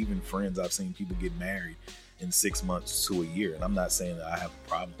for me, even friends, I've seen people get married in 6 months to a year, and I'm not saying that I have a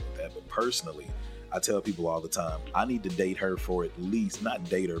problem with that, but personally, I tell people all the time, I need to date her for at least, not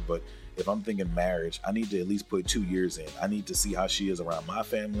date her, but if I'm thinking marriage, I need to at least put 2 years in. I need to see how she is around my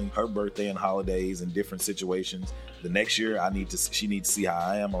family, her birthday and holidays and different situations. The next year, she needs to see how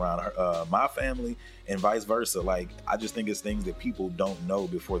I am around her, my family, and vice versa. Like, I just think it's things that people don't know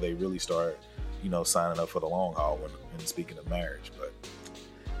before they really start signing up for the long haul when speaking of marriage. But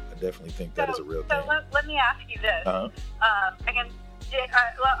I definitely think that is a real thing. So let me ask you this. Uh-huh.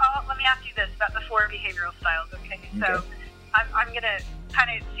 Let me ask you this about the 4 behavioral styles. Okay. So I'm gonna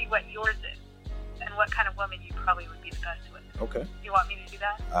kind of see what yours is and what kind of woman you probably would be the best with. Okay. You want me to do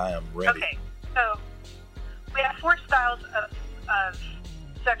that? I am ready. Okay. So we have 4 styles of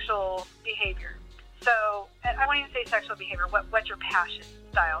sexual behavior. So I won't even say sexual behavior. What's your passion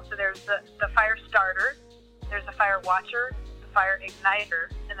style? So there's the fire starter, there's the fire watcher, the fire igniter,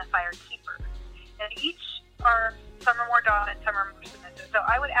 and the fire keeper. And some are more dominant, some are more submissive. So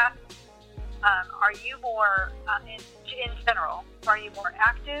I would ask, are you more, in general, are you more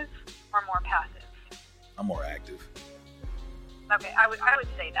active or more passive? I'm more active. Okay, I would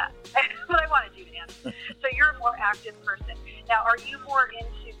say that. But I wanted you to answer. So you're a more active person. Now, are you more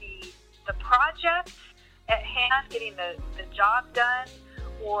into the project at hand, getting the job done,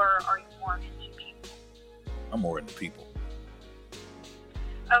 or are you more into people? I'm more into people.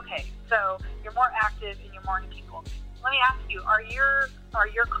 Okay, so you're more active and you're more into people. Let me ask you: Are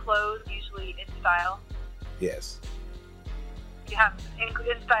your clothes usually in style? Yes. You have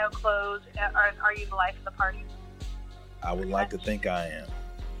in style clothes. Are you the life of the party? I would like to think I am.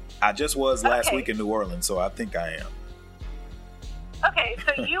 I just was last week in New Orleans, so I think I am. Okay,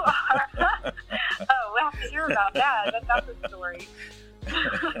 so you are. Oh, we'll have to hear about that. That's a story.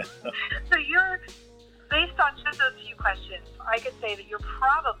 So you're, based on just those few questions, I could say that you're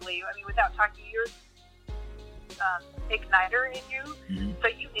probably, without talking, you're igniter in you. Mm-hmm. So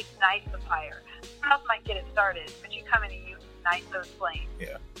you ignite the fire. Someone else might get it started, but you come in and you ignite those flames.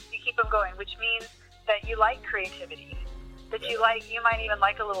 Yeah. You keep them going, which means that you like creativity. That you might even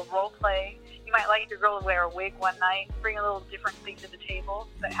like a little role play. You might like your girl to wear a wig one night, bring a little different thing to the table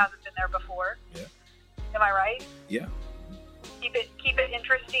that hasn't been there before. Yeah. Am I right? Yeah. Keep it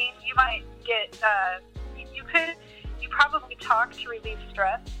interesting. You might get, you probably talk to relieve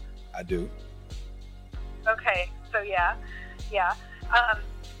stress. I do. Okay, so yeah.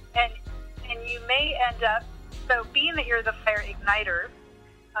 And you may end up, so being that you're the fire igniter,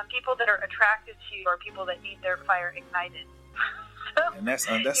 people that are attracted to you are people that need their fire ignited. And that's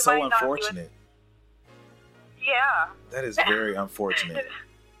so unfortunate. Yeah. That is very unfortunate.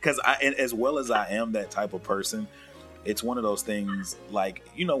 Because as well as I am that type of person, it's one of those things like,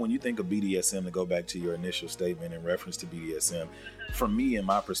 when you think of BDSM, to go back to your initial statement in reference to BDSM, for me, in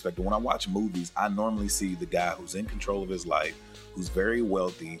my perspective, when I watch movies, I normally see the guy who's in control of his life, who's very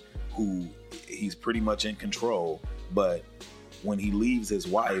wealthy, who he's pretty much in control, but when he leaves his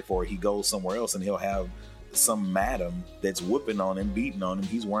wife or he goes somewhere else and he'll have some madam that's whooping on him, beating on him,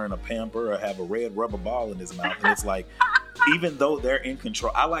 he's wearing a pamper or have a red rubber ball in his mouth, and it's like, even though they're in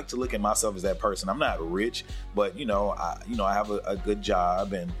control, I like to look at myself as that person. I'm not rich, but I have a good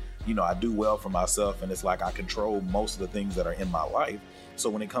job, and I do well for myself, and it's like I control most of the things that are in my life. So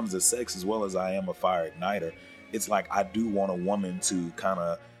when it comes to sex, as well as I am a fire igniter, it's like I do want a woman to kind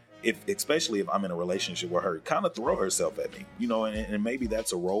of, especially if I'm in a relationship with her, kind of throw herself at me, and maybe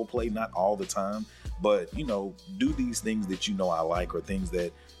that's a role play, not all the time, but, do these things that I like, or things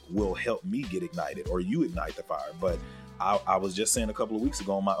that will help me get ignited, or you ignite the fire. But I was just saying a couple of weeks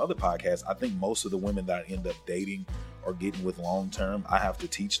ago on my other podcast, I think most of the women that I end up dating or getting with long term, I have to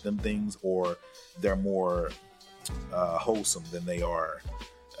teach them things, or they're more wholesome than they are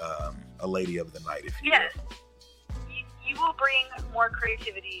a lady of the night, if you will. You will bring more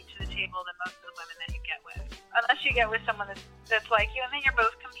creativity to the table than most of the women that you get with. Unless you get with someone that's like you, and then you're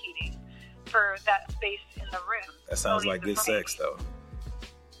both competing for that space in the room. That sounds like good sex, though.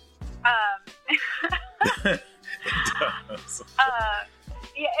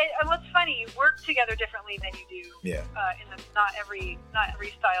 What's funny, you work together differently than you do. Yeah. Not every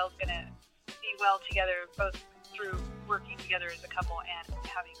style is going to be well together, both through working together as a couple and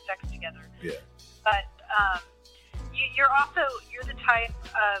having sex together. Yeah. But you're the type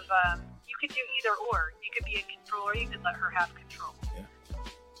of, you could do either or. You could be in control, or you could let her have control. Yeah.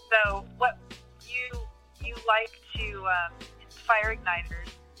 So what you like to, fire igniters,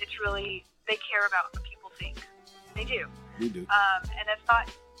 it's really, they care about what people think. They do. We do. And it's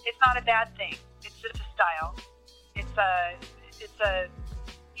not a bad thing. It's just a style. It's a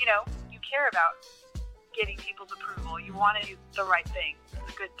you care about getting people's approval. You want to do the right thing.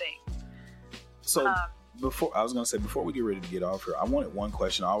 It's a good thing. So before we get ready to get off here, I wanted one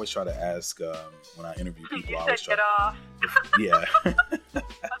question. I always try to ask when I interview people. You said get off. Yeah.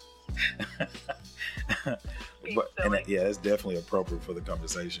 It's definitely appropriate for the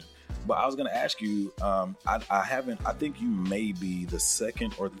conversation. But I was going to ask you, I think you may be the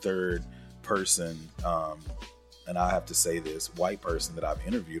second or third person and I have to say this, white person that I've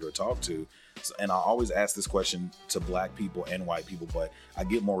interviewed or talked to, and I always ask this question to black people and white people, but I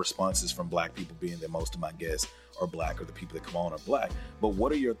get more responses from black people, being that most of my guests are black, or the people that come on are black. But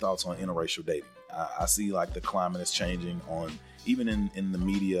what are your thoughts on interracial dating? I see like the climate is changing on, even in the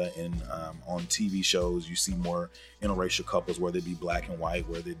media and on TV shows, you see more interracial couples, whether it be black and white,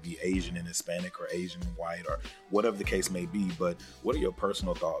 whether it be Asian and Hispanic, or Asian and white, or whatever the case may be. But what are your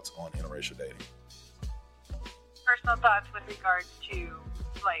personal thoughts on interracial dating? Personal thoughts with regards to,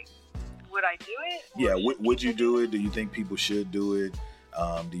 like, would I do it? Yeah, would you do it? Do you think people should do it?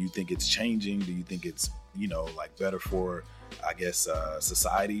 Do you think it's changing? Do you think it's, like better for, I guess,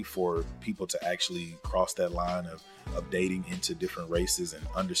 society, for people to actually cross that line of dating into different races and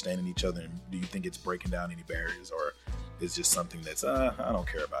understanding each other? And do you think it's breaking down any barriers, or is just something that's, I don't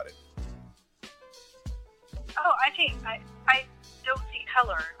care about it? Oh, I think I don't see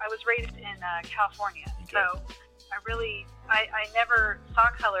color. I was raised in California, okay. So I never saw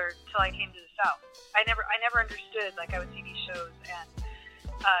color till I came to the South. I never understood, like, I would see these shows and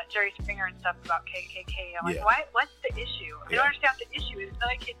Jerry Springer and stuff about KKK. I'm like, why? What's the issue? I don't understand what the issue is. Then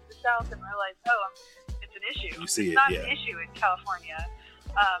I came to the South and realized, it's an issue. You see it's not an issue in California.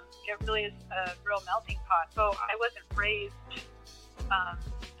 It really is a real melting pot. So I wasn't raised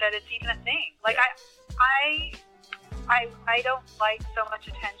that it's even a thing. Like, I don't like so much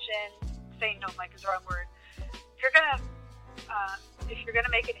attention. Saying don't like is the wrong word. If you're gonna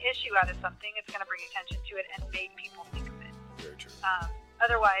make an issue out of something, it's gonna bring attention to it and make people think of it. Very true.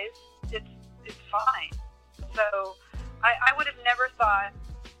 Otherwise, it's fine. So I would have never thought.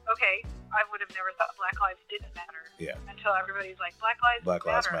 Okay, I would have never thought Black Lives didn't matter. Yeah. Until everybody's like, Black Lives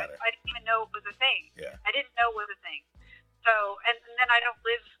matter. I didn't even know it was a thing. Yeah. I didn't know it was a thing. So, and then I don't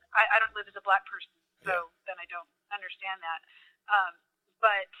live as a black person. So then I don't understand that.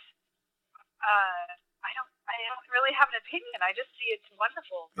 But I don't really have an opinion. I just see it's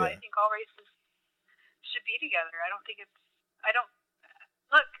wonderful. Yeah. I think all races should be together. I don't think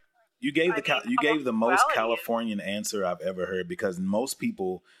look. You gave the most Californian answer I've ever heard, because most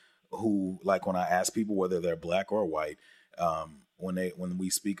people who, like, when I ask people whether they're black or white, when we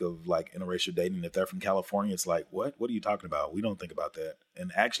speak of like interracial dating, if they're from California, it's like, what are you talking about? We don't think about that.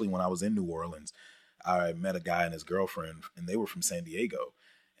 And actually, when I was in New Orleans, I met a guy and his girlfriend, and they were from San Diego,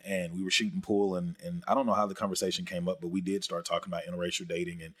 and we were shooting pool, and I don't know how the conversation came up, but we did start talking about interracial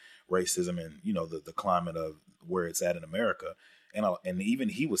dating and racism and, the climate of where it's at in America. And even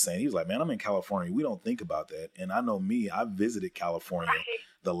he was saying, he was like, man, I'm in California. We don't think about that. And I know me, I visited California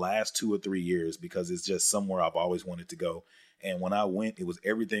the last 2 or 3 years because it's just somewhere I've always wanted to go. And when I went, it was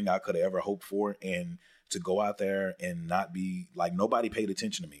everything I could have ever hoped for. And to go out there and not be like, nobody paid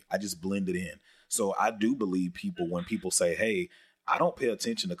attention to me. I just blended in. So I do believe people, when people say, hey, I don't pay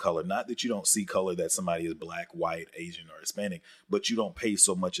attention to color. Not that you don't see color, that somebody is black, white, Asian, or Hispanic, but you don't pay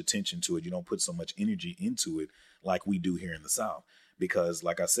so much attention to it. You don't put so much energy into it like we do here in the South. Because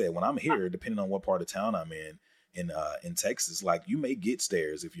like I said, when I'm here, depending on what part of town I'm in Texas, like, you may get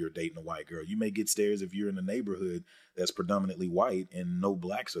stares if you're dating a white girl. You may get stares if you're in a neighborhood that's predominantly white and no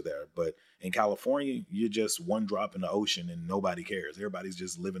blacks are there. But in California, you're just one drop in the ocean and nobody cares. Everybody's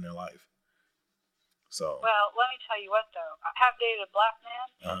just living their life. So. Well, let me tell you what, though. I have dated a black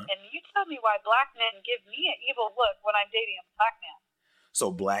man, and you tell me why black men give me an evil look when I'm dating a black man.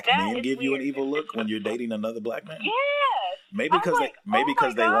 So black men give you an evil look when you're dating another black man? Yes. Maybe because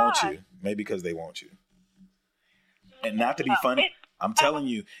they want you. Maybe because they want you. And not to be funny, I'm telling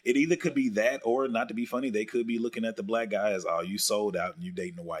you, it either could be that, or not to be funny, they could be looking at the black guy as, oh, you sold out and you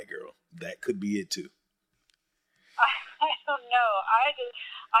dating a white girl. That could be it too. I don't know. I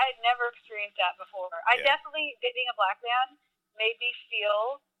had never experienced that before. I definitely, dating a black man made me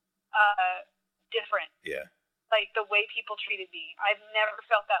feel different. Yeah. Like the way people treated me. I've never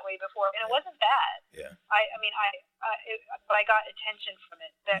felt that way before. And it wasn't bad. Yeah. But I got attention from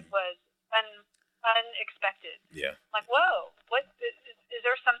it that was unexpected. Yeah. Like, whoa, what is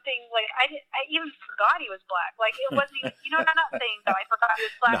there something, like, I even forgot he was black. Like, it wasn't even, I'm not saying that I forgot he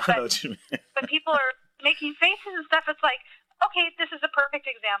was black, but people are making faces and stuff. It's like, okay, this is a perfect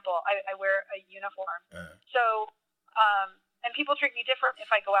example. I wear a uniform. So, and people treat me different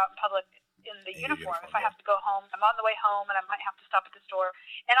if I go out in public in the uniform. If I have to go home, I'm on the way home and I might have to stop at the store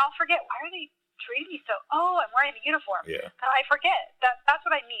and I'll forget, why are they treating me so, I'm wearing a uniform. Yeah. I forget. That's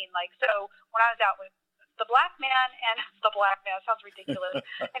what I mean. Like, so when I was out with the black man and the black man, sounds ridiculous.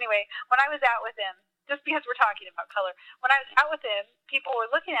 Anyway, when I was out with him, just because we're talking about color, when I was out with him, people were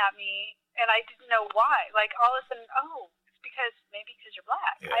looking at me and I didn't know why. Like, all of a sudden, because you're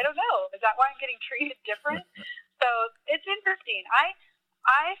black. Yeah. I don't know. Is that why I'm getting treated different? So it's interesting. I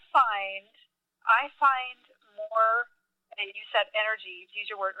find more, and you said energy, you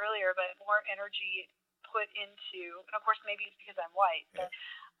used your word earlier, but more energy put into, and of course maybe it's because I'm white, but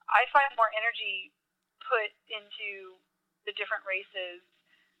I find more energy put into the different races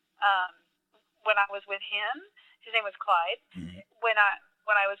when I was with him. His name was Clyde. Mm-hmm. When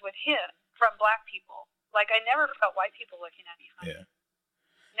I was with him from black people, like I never felt white people looking at me funny. Yeah.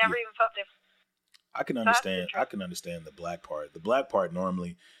 Never even felt different. I can understand the black part. The black part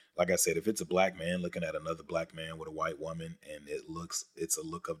normally, like I said, if it's a black man looking at another black man with a white woman and it's a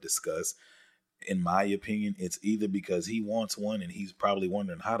look of disgust, in my opinion, it's either because he wants one and he's probably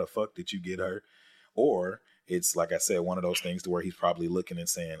wondering how the fuck did you get her, or it's, like I said, one of those things to where he's probably looking and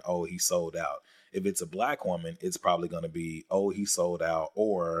saying, oh, he sold out. If it's a black woman, it's probably going to be, oh, he sold out,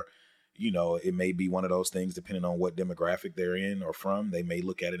 or, you know, it may be one of those things depending on what demographic they're in or from. They may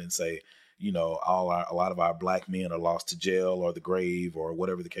look at it and say, you know, a lot of our black men are lost to jail or the grave or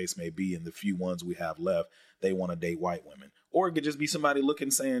whatever the case may be. And the few ones we have left, they want to date white women. Or it could just be somebody looking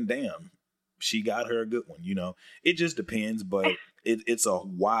saying, damn, she got her a good one. You know, it just depends. But it's a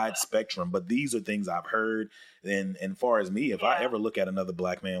wide spectrum. But these are things I've heard. And far as me, if I ever look at another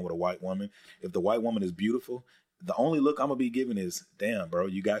black man with a white woman, if the white woman is beautiful, the only look I'm going to be giving is, damn, bro,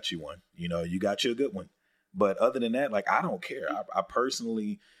 you got you one. You know, you got you a good one. But other than that, like, I don't care. I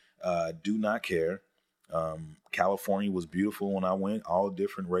personally do not care. California was beautiful when I went, all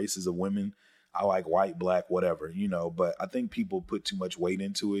different races of women. I like white, black, whatever, you know, but I think people put too much weight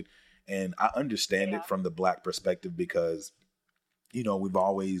into it. And I understand it from the black perspective because, you know, we've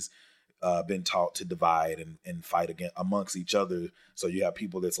always been taught to divide and fight amongst each other. So you have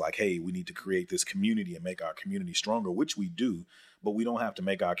people that's like, hey, we need to create this community and make our community stronger, which we do, but we don't have to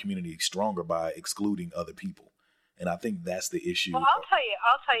make our community stronger by excluding other people. And I think that's the issue. Well, I'll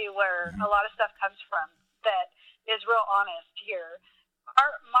tell you where a lot of stuff comes from that is real honest here.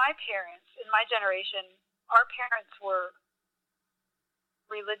 My parents, in my generation, our parents were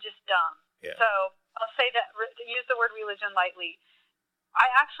religious dumb. Yeah. So I'll say that, use the word religion lightly. I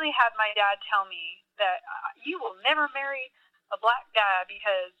actually had my dad tell me that you will never marry a black guy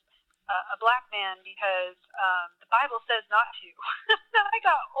because a black man because the Bible says not to. I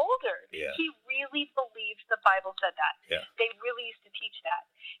got older. Yeah. He really believed the Bible said that. Yeah. They really used to teach that.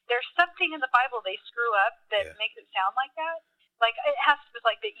 There's something in the Bible they screw up that makes it sound like that. Like, it has to be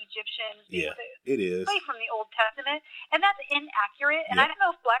like the Egyptians. Yeah, it is. From the Old Testament. And that's inaccurate. And I don't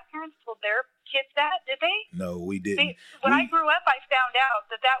know if black parents told their kids that. Did they? No, we didn't. When I grew up, I found out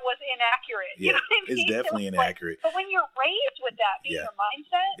that was inaccurate. Yeah, you know what I mean? It's definitely inaccurate. But when you're raised with that being your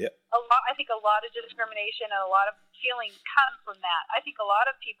mindset, I think a lot of discrimination and a lot of feelings come from that. I think a lot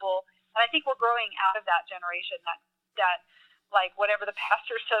of people, and I think we're growing out of that generation, that like whatever the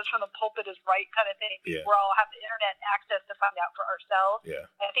pastor says from the pulpit is right kind of thing. Yeah. We all have the internet access to find out for ourselves. Yeah.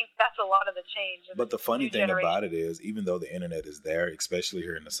 I think that's a lot of the change. But the funny thing about it is, even though the internet is there, especially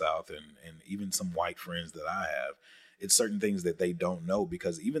here in the South and even some white friends that I have, it's certain things that they don't know,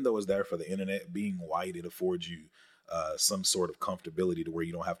 because even though it's there for the internet, being white, it affords you some sort of comfortability to where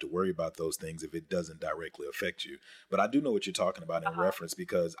you don't have to worry about those things if it doesn't directly affect you. But I do know what you're talking about in reference,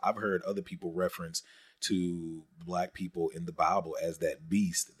 because I've heard other people reference to black people in the Bible as that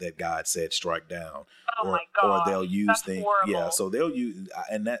beast that God said strike down. Oh my God. Or they'll use That's things. Horrible. Yeah, so they'll use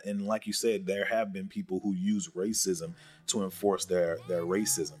and like you said, there have been people who use racism to enforce their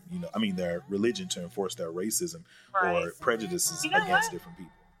racism. You know, I mean their religion to enforce their racism or prejudices against different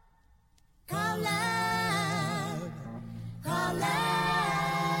people. Call loud. Call loud.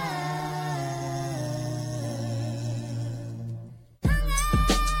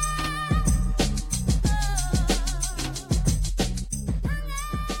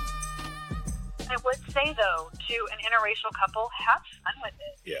 I would say, though, to an interracial couple, have fun with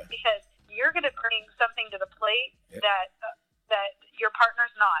it. Yeah. Because you're going to bring something to the plate that your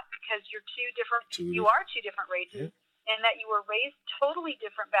partner's not, because you're you are two different races, and that you were raised totally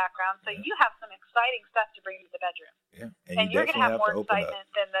different backgrounds, so you have some exciting stuff to bring to the bedroom. Yeah. And you're going to have more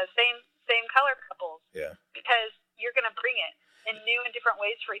excitement than the same color couples. Yeah. Because you're going to bring it in new and different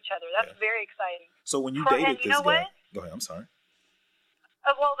ways for each other. That's very exciting. So when you dated this guy, go ahead. I'm sorry.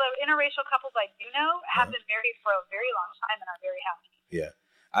 Well, the interracial couples I do know have been married for a very long time and are very happy. Yeah,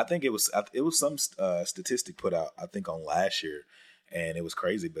 I think it was some statistic put out, I think, on last year, and it was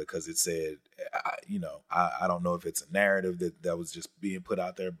crazy because it said, I don't know if it's a narrative that was just being put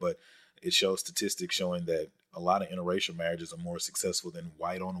out there, but it shows statistics showing that a lot of interracial marriages are more successful than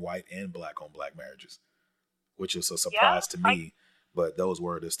white on white and black on black marriages, which is a surprise to me. But those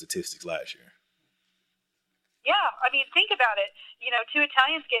were the statistics last year. Yeah, I mean, think about it. You know, two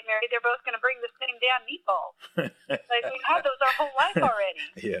Italians get married, they're both going to bring the same damn meatballs. Like, we've had those our whole life already.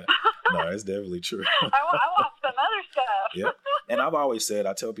 Yeah. No, it's definitely true. I want some other stuff. Yeah. And I've always said,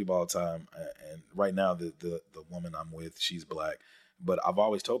 I tell people all the time, and right now the woman I'm with, she's black, but I've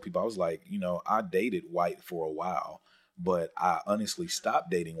always told people, I was like, I dated white for a while, but I honestly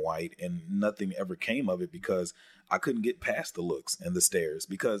stopped dating white and nothing ever came of it because I couldn't get past the looks and the stares,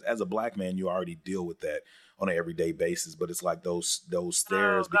 because as a black man, you already deal with that on an everyday basis. But it's like those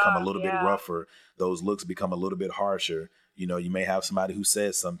stares become a little bit rougher. Those looks become a little bit harsher. You may have somebody who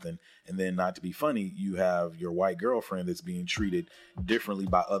says something, and then, not to be funny, you have your white girlfriend that's being treated differently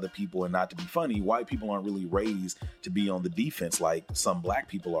by other people. And not to be funny, white people aren't really raised to be on the defense like some black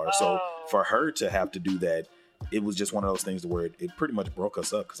people are. So for her to have to do that, it was just one of those things where it pretty much broke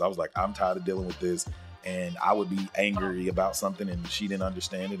us up, because I was like, I'm tired of dealing with this. And I would be angry about something and she didn't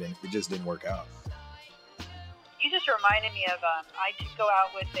understand it, and it just didn't work out. You just reminded me of, I did go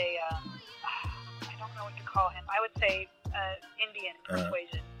out with a, I don't know what to call him. I would say Indian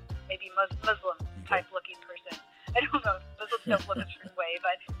persuasion, maybe Muslim type looking person. I don't know. Muslims don't look a certain way,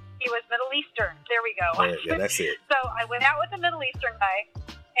 but he was Middle Eastern. There we go. Yeah, that's it. So I went out with a Middle Eastern guy,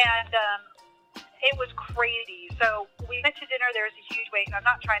 and it was crazy. So we went to dinner. There was a huge wait. I'm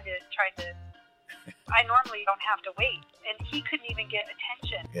not trying to. I normally don't have to wait, and he couldn't even get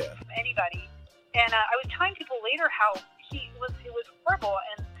attention from anybody. And I was telling people later how it was horrible,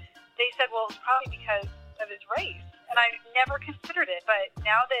 and they said, well, it's probably because of his race. And I never considered it, but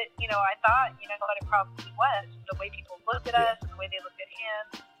now that, I thought, what it probably was, the way people looked at us, and the way they looked at him,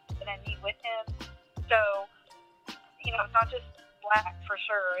 and then me with him. So, it's not just black for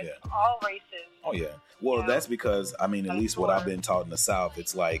sure. It's all races. Oh, yeah. Well, that's because, at least what I've been taught in the South,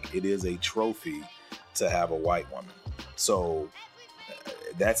 it's like it is a trophy to have a white woman. So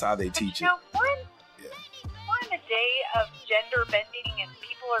that's how they teach it. We're in a day of gender bending and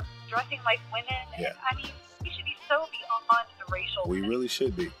people are dressing like women. Yeah. And, we should be so beyond the racial We thing. really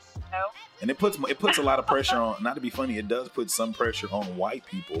should be. No? And it puts a lot of pressure on, not to be funny, it does put some pressure on white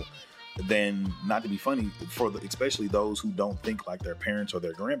people. Then, not to be funny, especially those who don't think like their parents or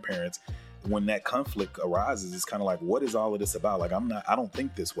their grandparents, when that conflict arises, it's kind of like, what is all of this about? Like, I don't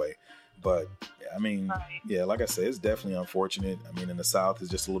think this way. But yeah, like I said, it's definitely unfortunate. In the South, it's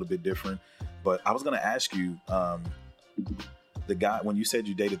just a little bit different. But I was going to ask you, the guy, when you said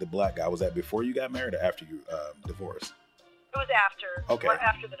you dated the black guy, was that before you got married or after you divorced? It was after. Okay.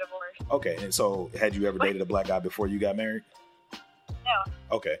 After the divorce. Okay. And so, had you ever dated a black guy before you got married?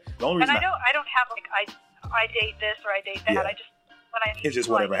 No. Okay. The only reason I don't have like I date this or I date that. Yeah. I just when I meet it's just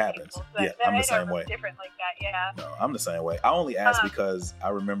people, whatever I meet happens. people. So I'm the same way. Different like that. Yeah. No, I'm the same way. I only asked because I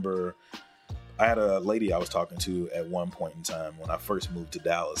remember I had a lady I was talking to at one point in time when I first moved to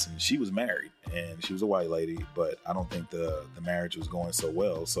Dallas, and she was married, and she was a white lady, but I don't think the marriage was going so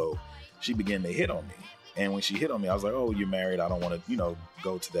well. So she began to hit on me. And when she hit on me, I was like, oh, you're married. I don't want to,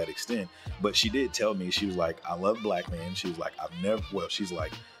 go to that extent. But she did tell me, she was like, I love black men. She was like,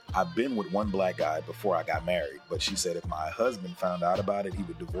 I've been with one black guy before I got married. But she said if my husband found out about it, he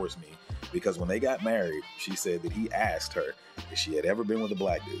would divorce me. Because when they got married, she said that he asked her if she had ever been with a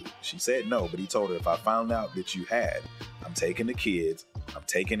black dude. She said no, but he told her, if I found out that you had, I'm taking the kids, I'm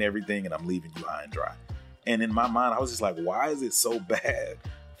taking everything, and I'm leaving you high and dry. And in my mind, I was just like, why is it so bad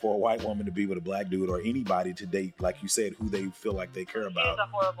for a white woman to be with a black dude, or anybody to date, like you said, who they feel like they care about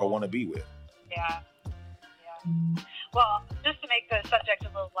or want to be with? Yeah. Well, just to make the subject a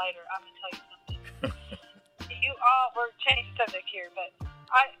little lighter, I'm going to tell you something. We're changing subject here, but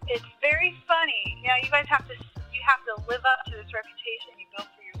it's very funny. You guys have to live up to this reputation you built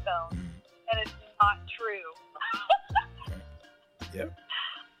for yourself, and it's not true. Yep.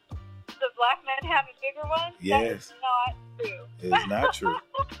 The black men having bigger ones? Yes. That is not true.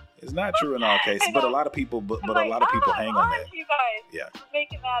 It's not true. It's not true in all cases, but a lot of people, but a lot of people hang on that. You guys, yeah,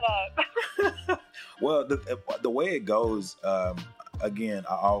 making that up. Well, the way it goes, again,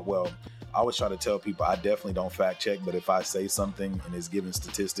 I always try to tell people I definitely don't fact check, but if I say something and it's given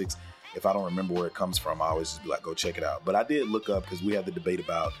statistics, if I don't remember where it comes from, I always just be like, go check it out. But I did look up, because we had the debate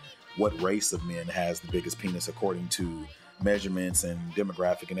about what race of men has the biggest penis according to measurements and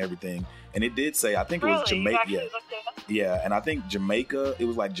demographic and everything, and it did say, I think it was Jamaica. Yeah, and I think Jamaica, it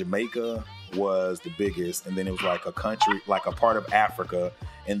was like Jamaica was the biggest, and then it was like a country, like a part of Africa,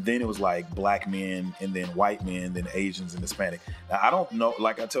 and then it was like black men, and then white men, then Asians and Hispanic. Now, I don't know,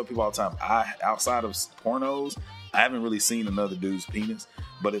 like I tell people all the time, outside of pornos, I haven't really seen another dude's penis,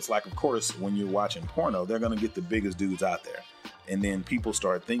 but it's like, of course, when you're watching porno, they're going to get the biggest dudes out there. And then people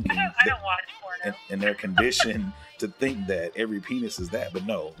start thinking, I don't watch porno. And they're conditioned to think that every penis is that. But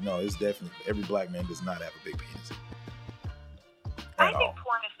no, it's definitely, every black man does not have a big penis. I think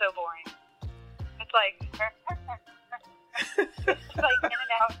porn is so boring. It's like, in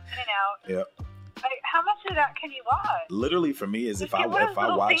and out, Yep. How much of that can you watch? Literally, for me, is if I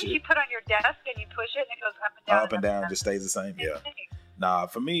watch it, you put on your desk and you push it and it goes up and down. Up and down, just stays the same. Yeah. Nah,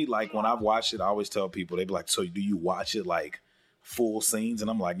 for me, like when I've watched it, I always tell people, they be like, "So do you watch it like full scenes?" And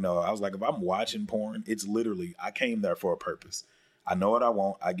I'm like, no. I was like, if I'm watching porn, it's literally, I came there for a purpose. I know what I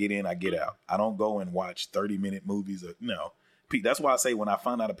want. I get in, I get out. I don't go and watch 30-minute movies. No. That's why I say when I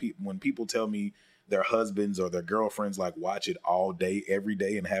find out when people tell me their husbands or their girlfriends like watch it all day, every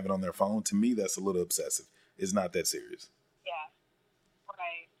day, and have it on their phone, to me, that's a little obsessive. It's not that serious. Yeah.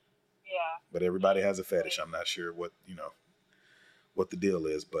 Right. Yeah. But everybody has a fetish. I'm not sure what the deal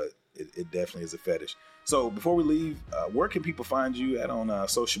is, but it definitely is a fetish. So before we leave, where can people find you at on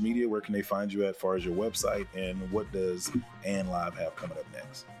social media? Where can they find you at as far as your website? And what does Ann Live have coming up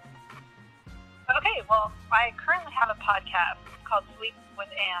next? Okay, well, I currently have a podcast called Sleep with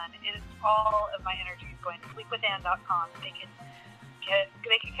Ann. It is all of my energy is going to sleepwithann.com. They can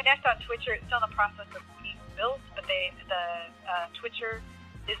connect on Twitcher. It's still in the process of being built, but the Twitcher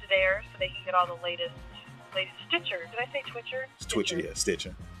is there, so they can get all the latest Stitcher. Did I say Twitcher? It's Twitcher, yeah,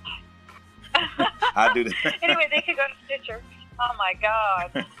 Stitcher. I do that. Anyway, they can go to Stitcher. Oh my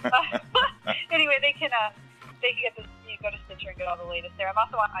God. Anyway, they can get this. You go to Stitcher and get all the latest there. I'm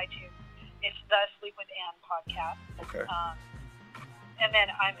also on iTunes. It's the Sleep with Ann podcast. Okay. And then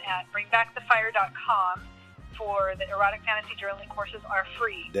I'm at bringbackthefire.com for the erotic fantasy journaling courses are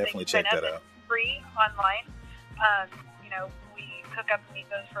free. Definitely check that out. Free online. We hook up and meet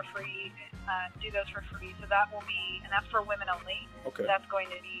those for free, do those for free. So that will be, and that's for women only. Okay. So that's going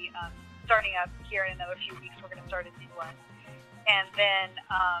to be starting up here in another few weeks. We're going to start a new one. And then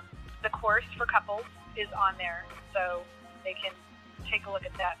the course for couples is on there. So they can take a look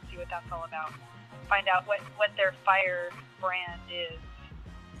at that and see what that's all about. Find out what their fire brand is,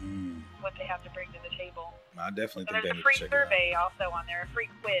 what they have to bring to the table. I definitely think there's a free survey also on there, a free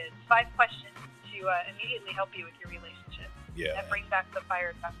quiz, 5 questions to immediately help you with your relationship. Yeah. At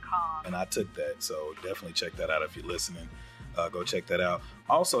bringbackthefire.com. And I took that, so definitely check that out if you're listening. Go check that out.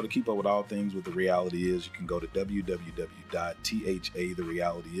 Also, to keep up with all things with The Reality Is, you can go to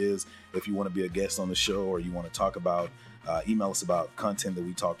www.thatherealityis. If you want to be a guest on the show or you want to talk about, email us about content that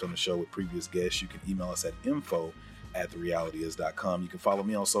we talked on the show with previous guests, you can email us at info@therealityis.com. You can follow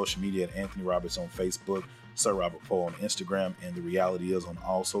me on social media at Anthony Roberts on Facebook, Sir Robert Poe on Instagram, and The Reality Is on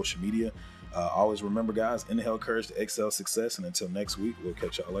all social media. Always remember, guys, inhale courage to excel success. And until next week, we'll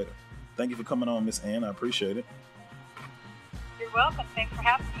catch y'all later. Thank you for coming on, Miss Ann. I appreciate it. You're welcome. Thanks for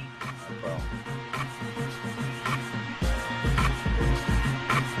having me. No problem.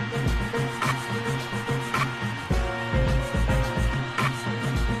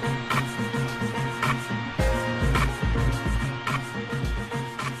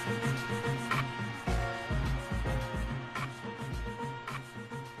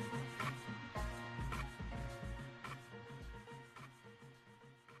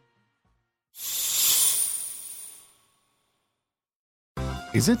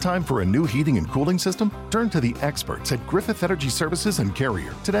 Is it time for a new heating and cooling system? Turn to the experts at Griffith Energy Services and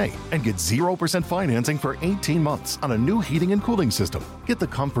Carrier today and get 0% financing for 18 months on a new heating and cooling system. Get the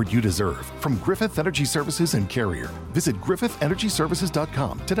comfort you deserve from Griffith Energy Services and Carrier. Visit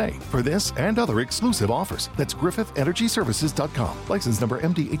griffitenergyservices.com today for this and other exclusive offers. That's griffitenergyservices.com. License number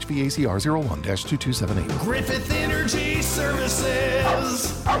MDHVACR 01-2278. Griffith Energy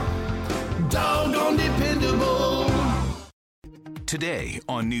Services. Doggone dependable. Today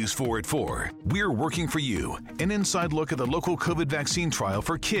on News 4 at 4, we're working for you. An inside look at the local COVID vaccine trial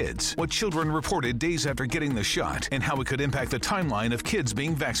for kids, what children reported days after getting the shot, and how it could impact the timeline of kids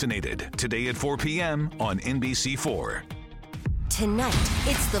being vaccinated. Today at 4 p.m. on NBC4. Tonight,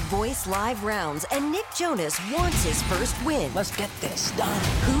 it's The Voice Live rounds, and Nick Jonas wants his first win. Let's get this done.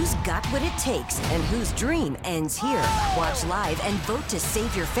 Who's got what it takes and whose dream ends here? Watch live and vote to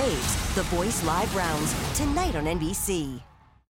save your faves. The Voice Live rounds, tonight on NBC.